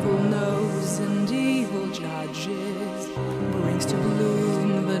 evil knows and evil judges, brings to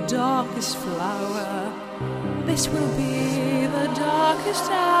bloom the darkest flower. This will be the darkest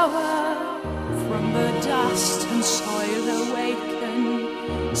hour. From the dust and soil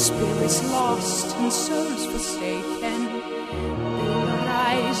awaken, spirits lost and souls forsaken. They will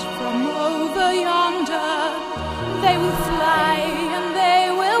rise from over yonder, they will fly and they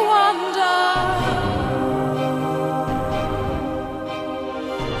will wander.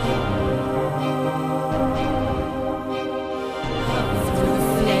 Through the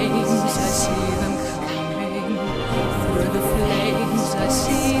flames I see them coming, through the flames I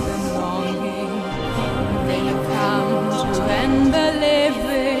see them longing. They have come to end the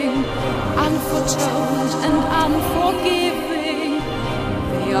living, unforetold and unforgiving.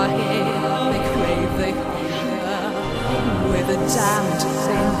 They are here, they crave, they hunger, with a damned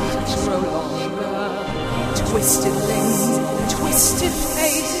thing to grow longer. Twisted limbs, twisted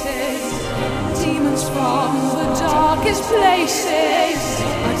faces, demons from the darkest places.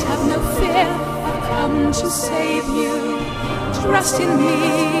 But have no fear, I've come to save you. Trust in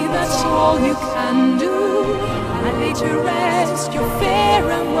me, that's all you can do. I lay to rest your fear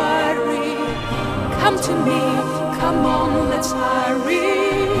and worry. Come to me, come on, let's hurry.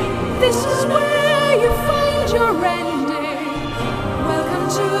 This is where you find your ending. Welcome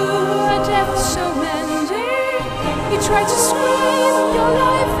to a death so mending. You try to scream, your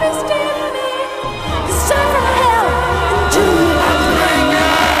life is dimming. Descend from hell and do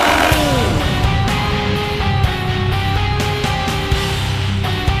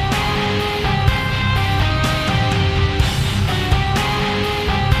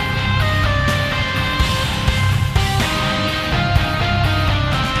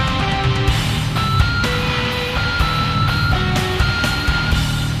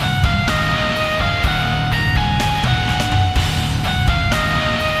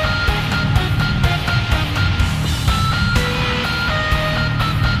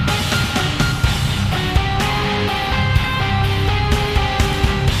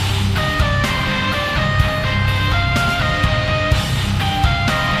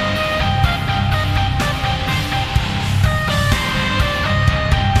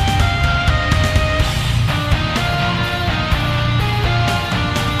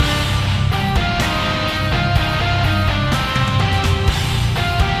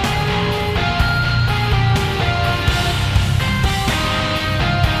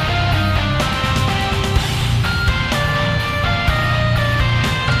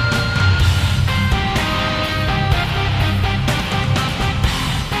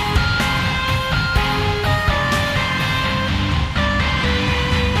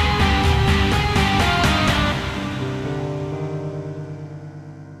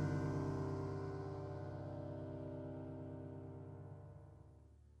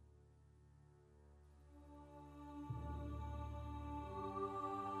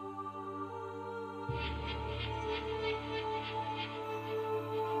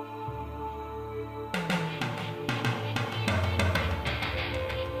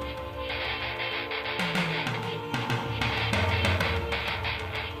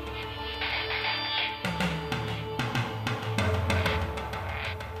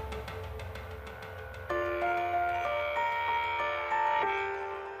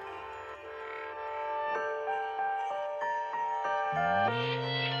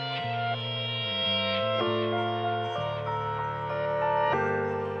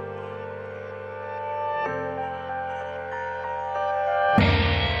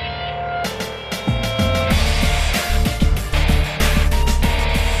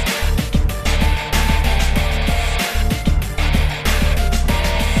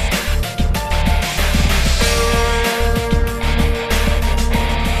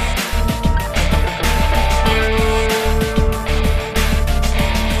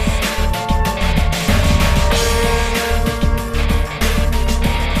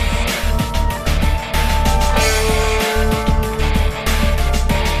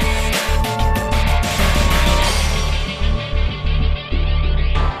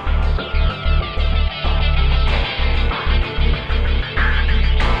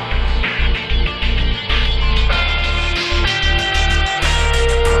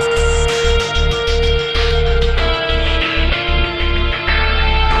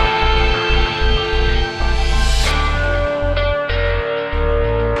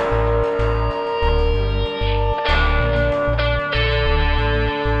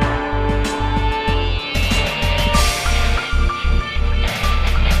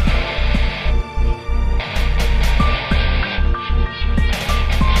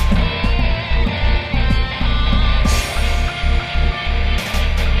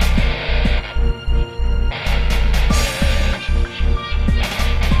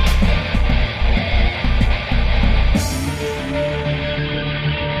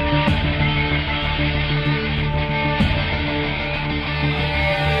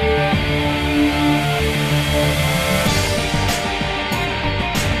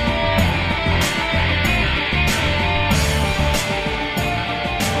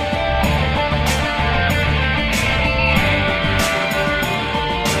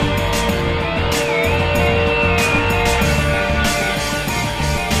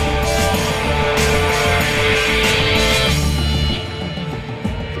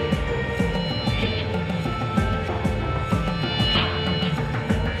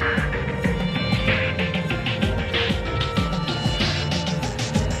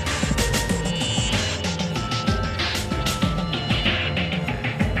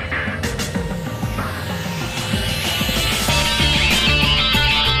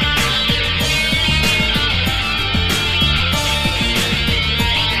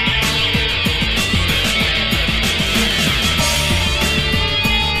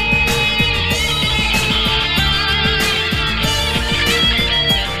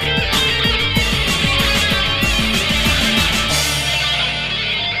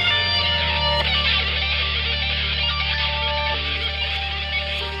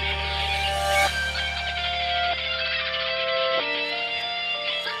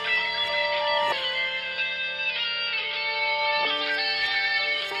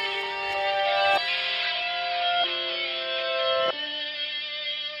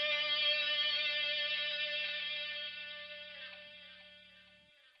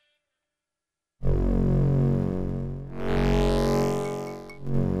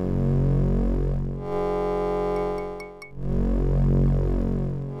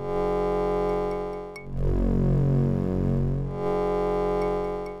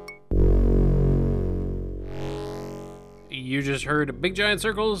You just heard Big Giant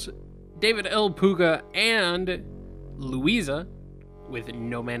Circles, David L. Puga, and Louisa with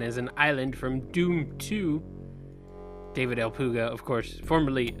No Man is an Island from Doom 2. David L. Puga, of course,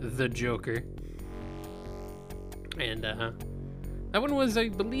 formerly the Joker. And that one was, I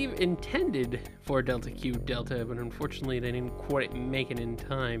believe, intended for Delta Q Delta, but unfortunately they didn't quite make it in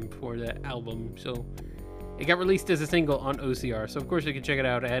time for the album, so it got released as a single on OCR. So of course you can check it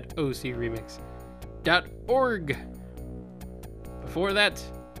out at ocremix.org. Before that,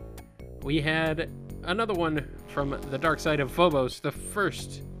 we had another one from The Dark Side of Phobos, the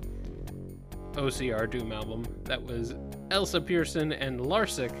first OCR Doom album. That was Elsa Pearson and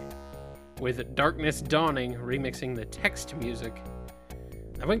Larsik with Darkness Dawning remixing the text music.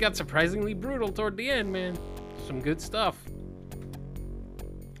 That one got surprisingly brutal toward the end, man. Some good stuff.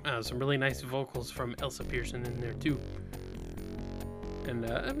 Some really nice vocals from Elsa Pearson in there too. And,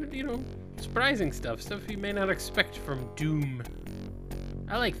 surprising stuff you may not expect from Doom.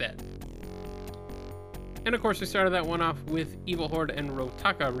 I like that. And of course, we started that one off with Evil Horde and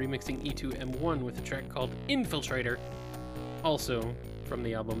Rotaka remixing E2M1 with a track called Infiltrator, also from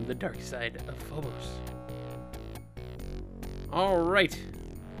the album The Dark Side of Phobos. Alright.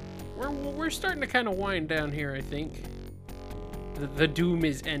 We're starting to kind of wind down here, I think. The Doom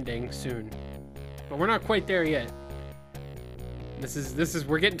is ending soon. But we're not quite there yet.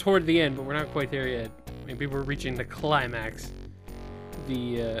 We're getting toward the end, but we're not quite there yet. Maybe we're reaching the climax.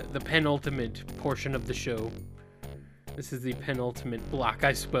 The penultimate portion of the show. This is the penultimate block,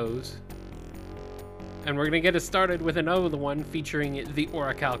 I suppose. And we're gonna get it started with another one featuring the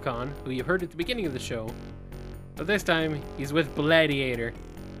Orichalcon, who you heard at the beginning of the show. But this time, he's with Gladiator.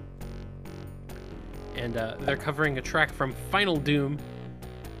 And they're covering a track from Final Doom.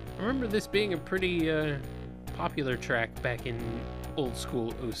 I remember this being a pretty popular track back in old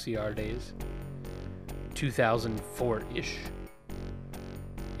school OCR days. 2004-ish.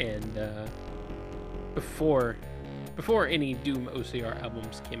 And before any Doom OCR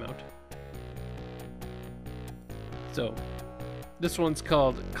albums came out. So, this one's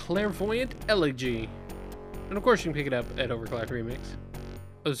called Clairvoyant Elegy. And of course you can pick it up at Overclock Remix,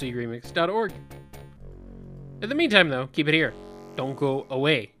 ocremix.org. In the meantime though, keep it here. Don't go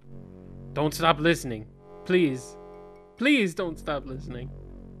away. Don't stop listening. Please. Please don't stop listening.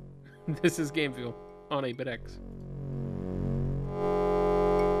 This is Game Fuel on 8BitX.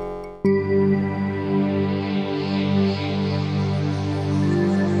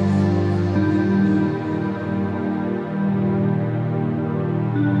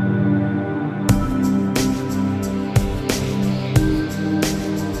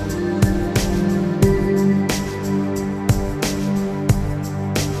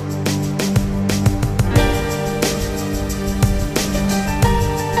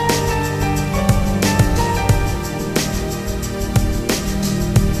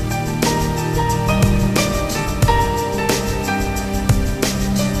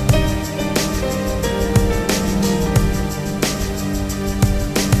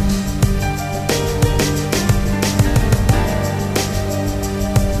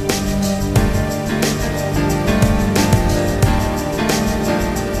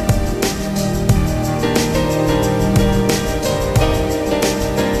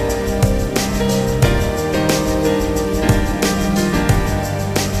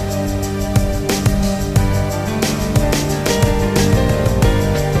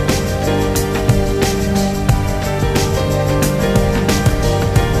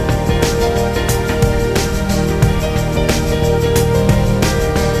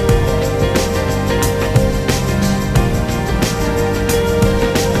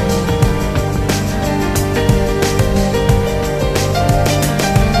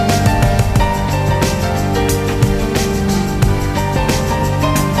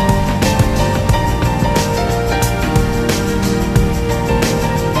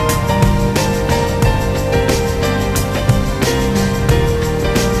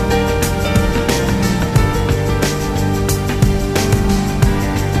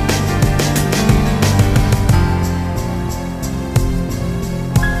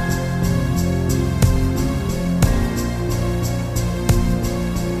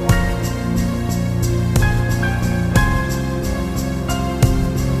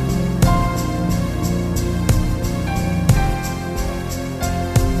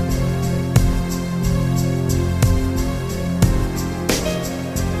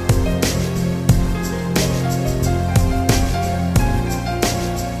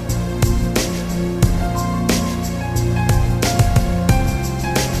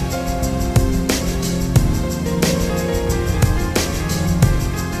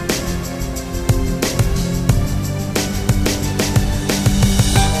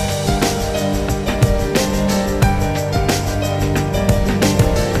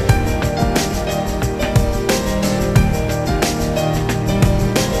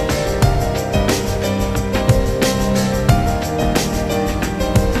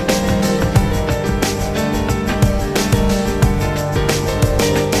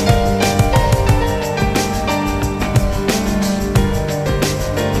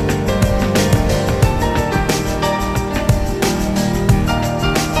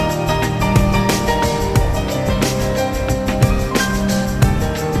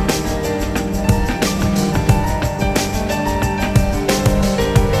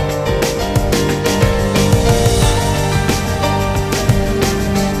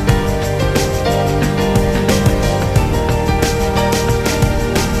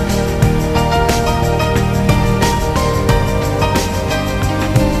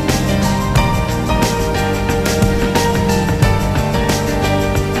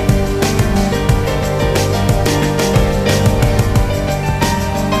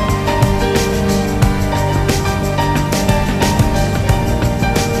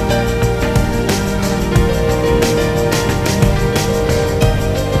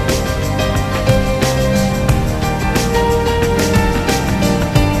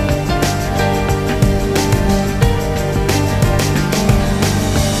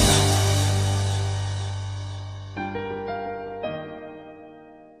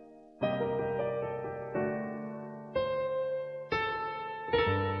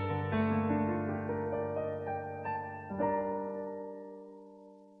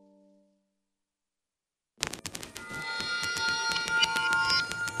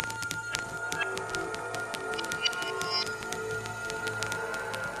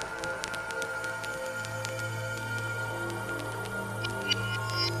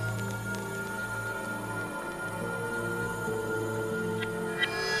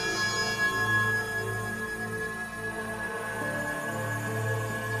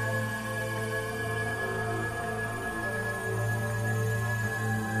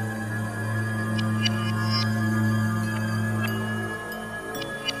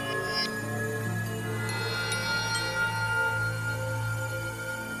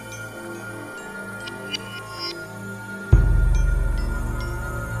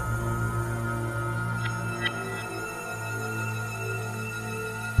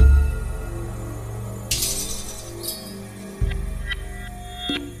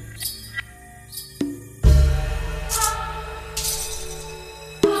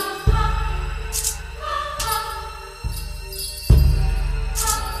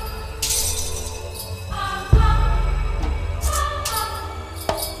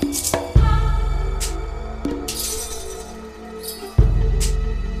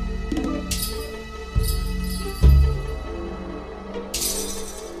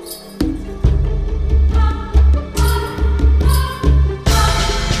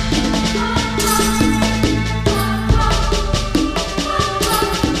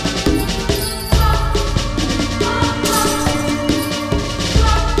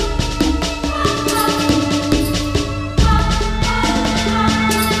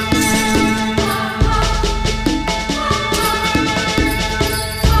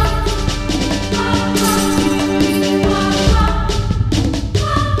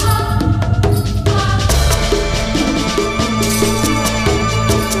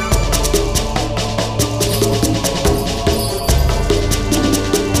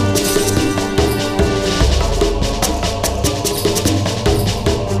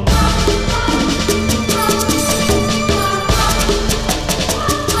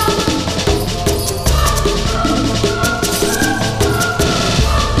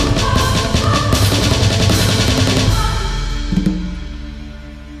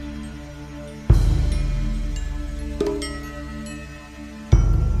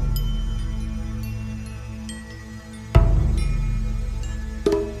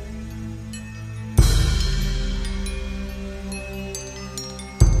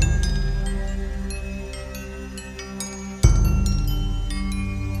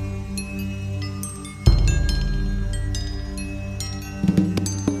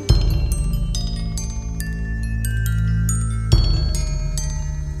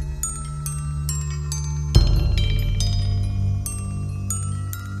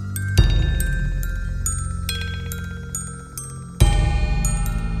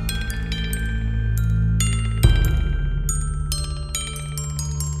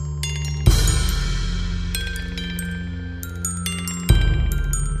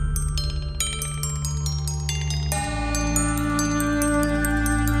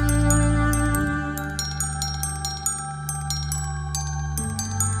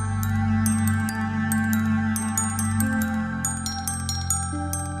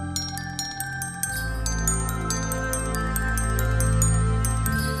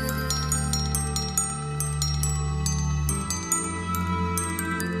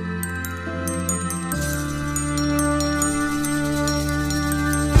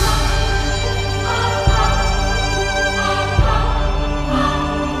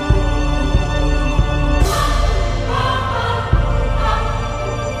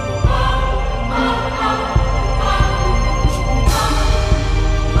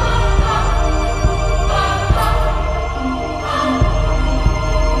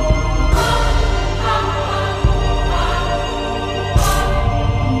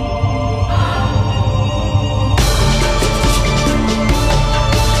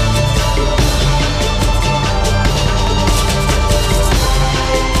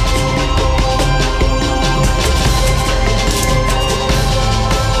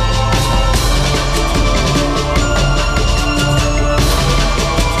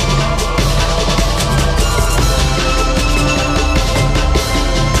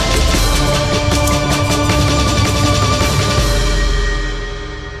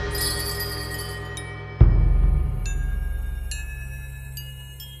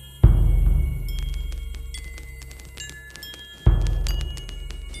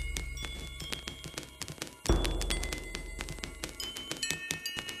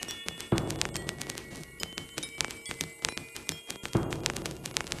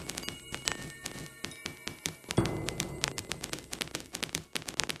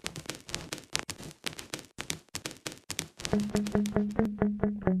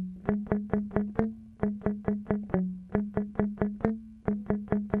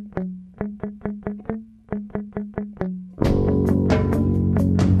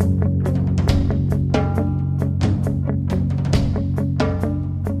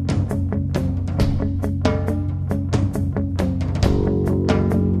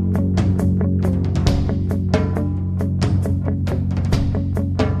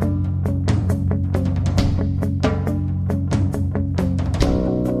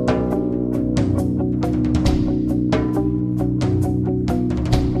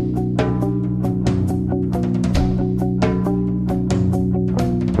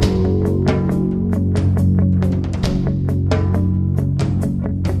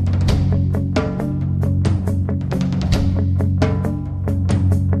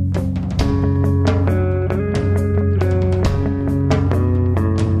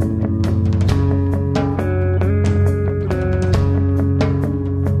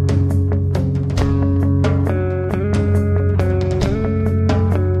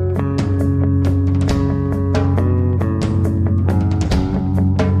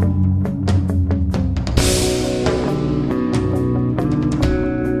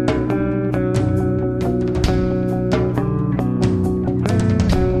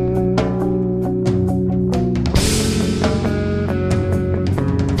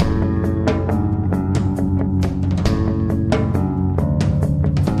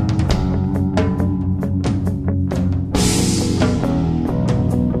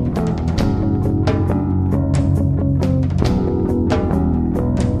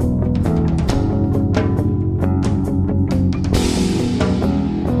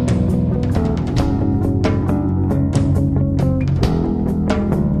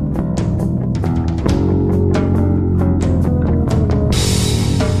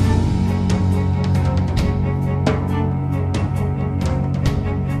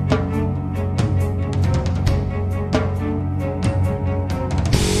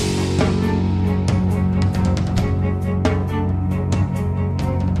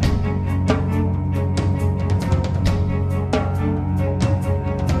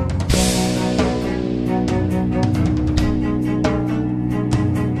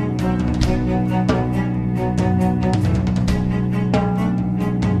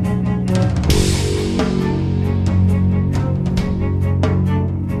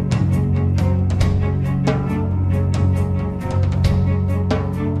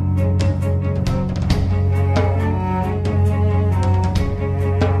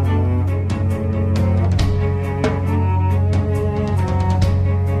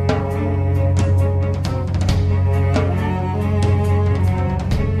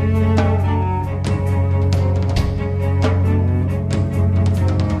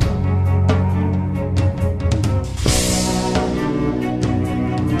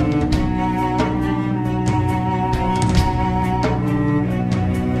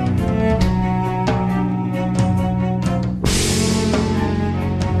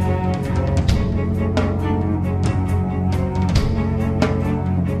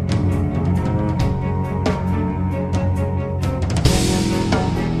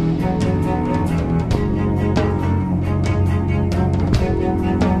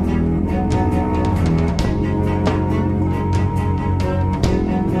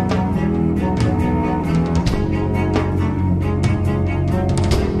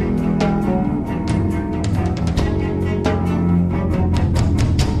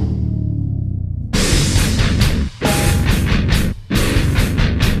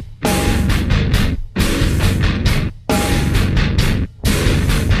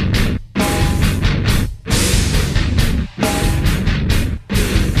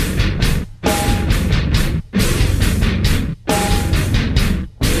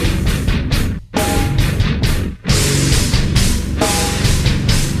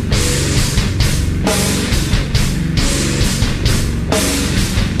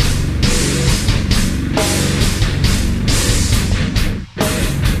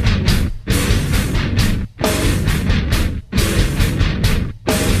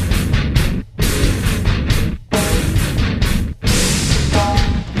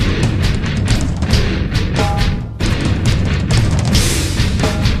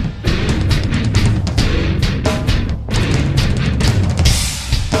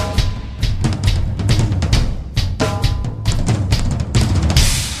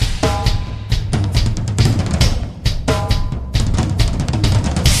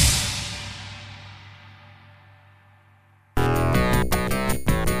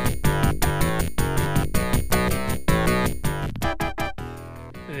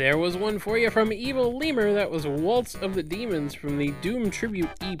 There was one for you from Evil Lemur. That was Waltz of the Demons from the Doom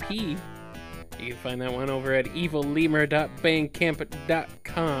Tribute EP. You can find that one over at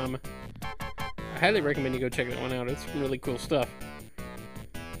evillemur.bandcamp.com. I highly recommend you go check that one out. It's really cool stuff.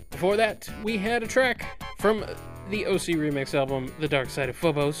 Before that, we had a track from the OC Remix album, The Dark Side of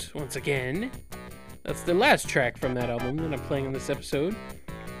Phobos, once again. That's the last track from that album that I'm playing in this episode.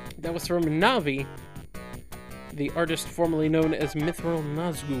 That was from Navi, the artist formerly known as Mithril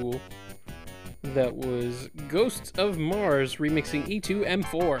Nazgul. That was Ghosts of Mars remixing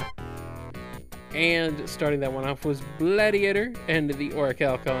E2M4. And starting that one off was Gladiator and the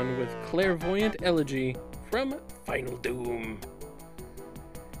Orichalcon with Clairvoyant Elegy from Final Doom.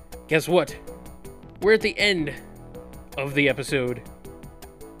 Guess what? We're at the end of the episode.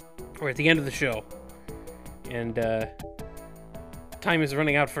 We're at the end of the show. And time is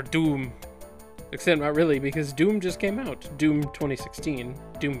running out for Doom. Except not really, because Doom just came out. Doom 2016.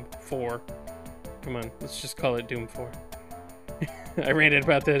 Doom 4. Come on, let's just call it Doom 4. I ranted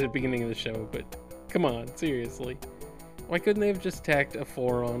about that at the beginning of the show, but come on, seriously. Why couldn't they have just tacked a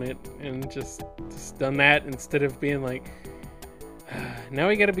 4 on it and just done that instead of being like, now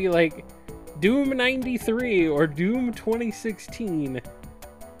we gotta be like Doom 93 or Doom 2016.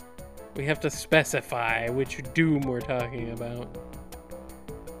 We have to specify which Doom we're talking about.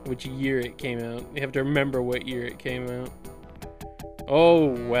 Which year it came out. You have to remember what year it came out. Oh,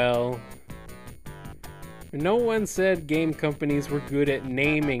 well. No one said game companies were good at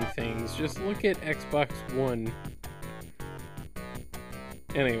naming things. Just look at Xbox One.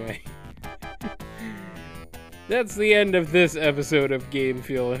 Anyway. That's the end of this episode of Game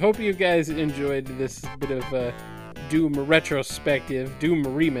Fuel. I hope you guys enjoyed this bit of Doom retrospective. Doom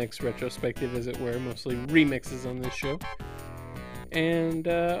remix retrospective, as it were. Mostly remixes on this show. And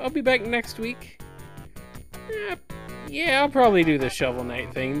I'll be back next week. Yeah, I'll probably do the Shovel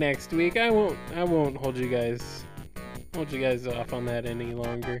Knight thing next week. I won't hold you guys off on that any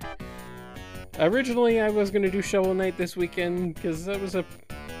longer. Originally, I was gonna do Shovel Knight this weekend because that was a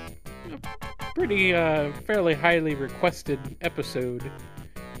pretty fairly highly requested episode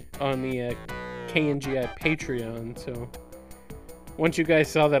on the KNGI Patreon. So once you guys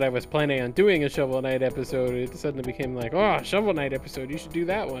saw that I was planning on doing a Shovel Knight episode, it suddenly became like, oh, Shovel Knight episode, you should do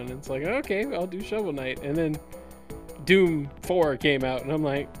that one. And it's like, okay, I'll do Shovel Knight. And then Doom 4 came out, and I'm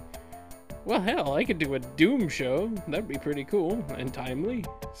like, well, hell, I could do a Doom show. That'd be pretty cool and timely.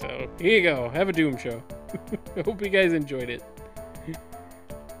 So here you go, have a Doom show. I hope you guys enjoyed it.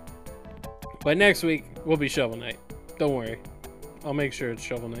 But next week will be Shovel Knight. Don't worry, I'll make sure it's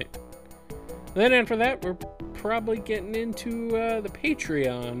Shovel Knight. Then after that, we're probably getting into the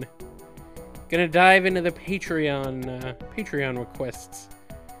Patreon. Gonna dive into the Patreon requests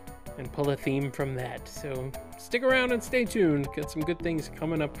and pull a theme from that. So stick around and stay tuned. Got some good things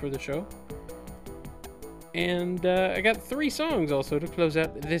coming up for the show. And I got 3 songs also to close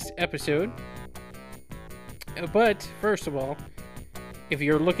out this episode. But first of all, if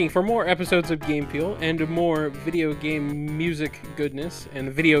you're looking for more episodes of Game Fuel and more video game music goodness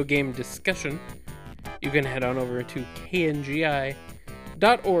and video game discussion, you can head on over to kngi.org.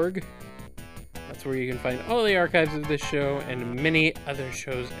 That's where you can find all the archives of this show and many other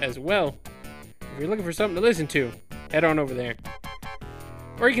shows as well. If you're looking for something to listen to, head on over there.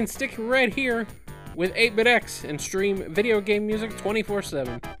 Or you can stick right here with 8BitX and stream video game music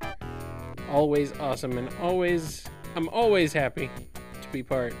 24/7. Always awesome, and I'm always happy to be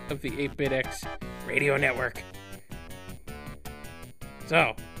part of the 8BitX radio network.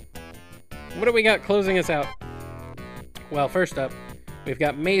 So, what do we got closing us out? Well, first up, we've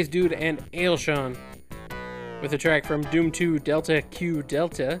got Maze Dude and Ailshon with a track from Doom 2 Delta Q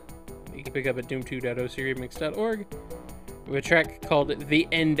Delta. You can pick up at doom2.ocremix.org with a track called The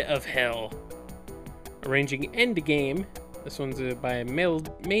End of Hell. Arranging Endgame. This one's by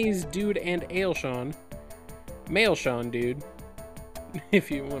Maze Dude and Ailshon. Mailshon Dude, if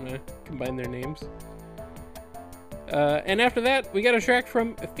you want to combine their names. And after that, we got a track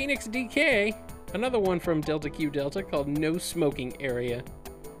from Phoenix DK, another one from Delta Q Delta called No Smoking Area.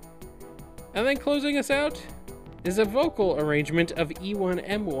 And then closing us out is a vocal arrangement of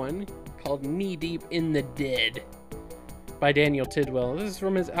E1M1 called Knee Deep in the Dead by Daniel Tidwell. This is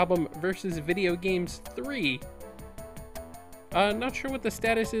from his album Versus Video Games 3. Not sure what the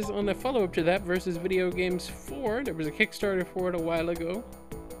status is on the follow-up to that, Versus Video Games 4. There was a Kickstarter for it a while ago,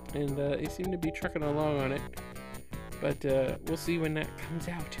 and they seem to be trucking along on it. But we'll see when that comes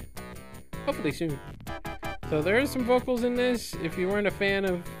out. Hopefully soon. So there are some vocals in this. If you weren't a fan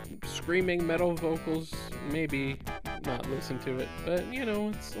of screaming metal vocals, maybe not listen to it. But, you know,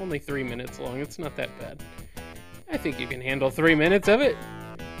 it's only 3 minutes long. It's not that bad. I think you can handle 3 minutes of it.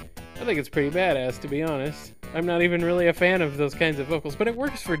 I think it's pretty badass, to be honest. I'm not even really a fan of those kinds of vocals, but it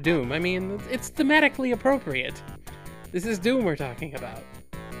works for Doom. I mean, it's thematically appropriate. This is Doom we're talking about.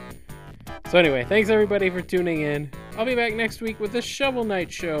 So anyway, thanks everybody for tuning in. I'll be back next week with the Shovel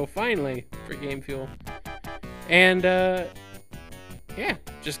Knight show, finally, for Game Fuel. And, yeah,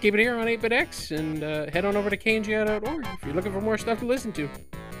 just keep it here on 8BitX, and head on over to KNGI.org if you're looking for more stuff to listen to.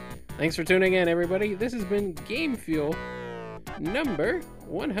 Thanks for tuning in, everybody. This has been Game Fuel number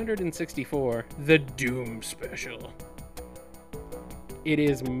 164, the Doom Special. It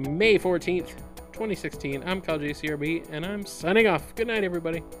is May 14th, 2016. I'm KyleJCRB, and I'm signing off. Good night,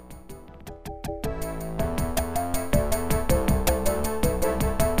 everybody.